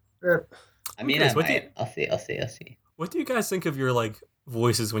 Rip. I mean, curious, I what do you- might. I'll see. What do you guys think of your like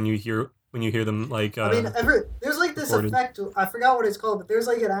voices when you hear them like? I mean, there's like this recorded. effect. I forgot what it's called, but there's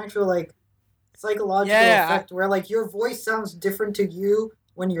like an actual like psychological Yeah, effect where like your voice sounds different to you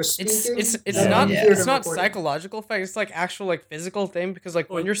when you're speaking. It's Yeah, not yeah. it's not psychological effect. It's like actual like physical thing because like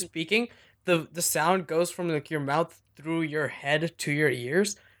when Well, you're speaking, the sound goes from like your mouth through your head to your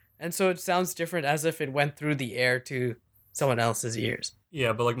ears, and so it sounds different as if it went through the air to someone else's ears.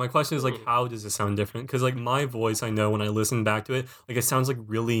 Yeah, but like my question is like, how does it sound different? Because like my voice, I know when I listen back to it, like it sounds like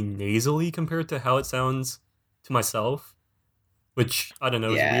really nasally compared to how it sounds to myself, which I don't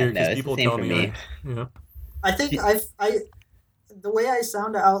know is Yeah, weird no, because it's the people same tell for me, me. like, you know, I think the way I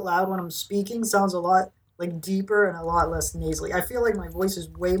sound out loud when I'm speaking sounds a lot like deeper and a lot less nasally. I feel like my voice is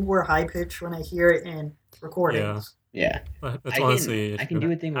way more high pitched when I hear it in recordings. Yeah, that's honestly I can true.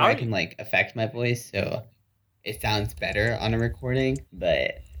 do a thing where I can like affect my voice so it sounds better on a recording,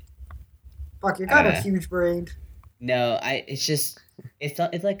 but Fuck, you're kind of Uh, huge brained. no,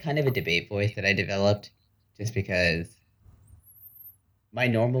 it's like kind of a debate voice that I developed just because my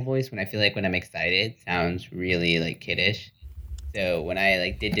normal voice when I feel like when I'm excited sounds really like kiddish. So when I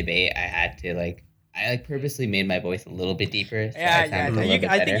like did debate, I like purposely made my voice a little bit deeper so I sound a little bit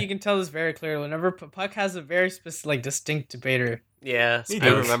I better. think you can tell this very clearly. Whenever Puck has a very specific, like distinct debater. Yeah, Me I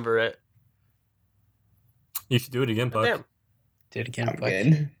too. remember it. You should do it again, But Puck. damn. Do it again, I'm Puck.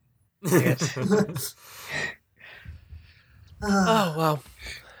 good. Oh well.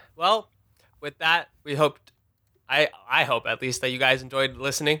 Well, with that, we hoped I hope at least that you guys enjoyed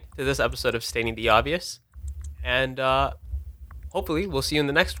listening to this episode of Stating the Obvious. And hopefully we'll see you in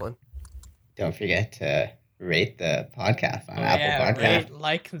the next one. Don't forget to rate the podcast on Oh, Apple yeah, Podcasts rate,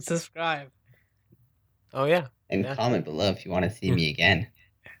 like, and subscribe. Oh yeah. and Yeah. comment below if you want to see me again.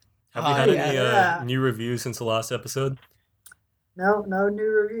 Have we Oh, had yeah. any Yeah. new reviews since the last episode? No new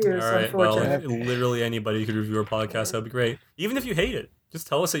reviews, All right, well, unfortunately. if literally anybody could review our podcast, that'd be great. Even if you hate it, just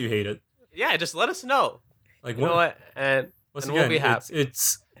tell us that you hate it. Yeah, just let us know. Like, You know what? And Once and we'll be happy.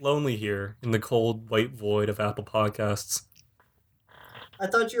 it's lonely here in the cold white void of Apple Podcasts. I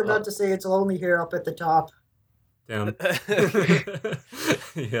thought you were about to say it's lonely here up at the top. Damn.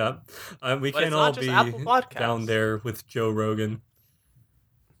 Yeah, we But it's can't not all just be Apple Podcasts. down there with Joe Rogan.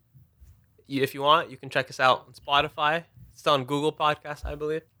 If you want, you can check us out on Spotify. It's on Google Podcasts, I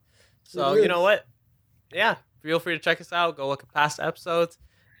believe. So, It you know is. what? Yeah, feel free to check us out. Go look at past episodes.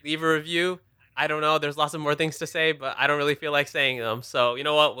 Leave a review. I don't know. There's lots of more things to say, but I don't really feel like saying them. So, you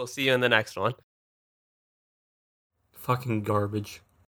know what? We'll see you in the next one. Fucking garbage.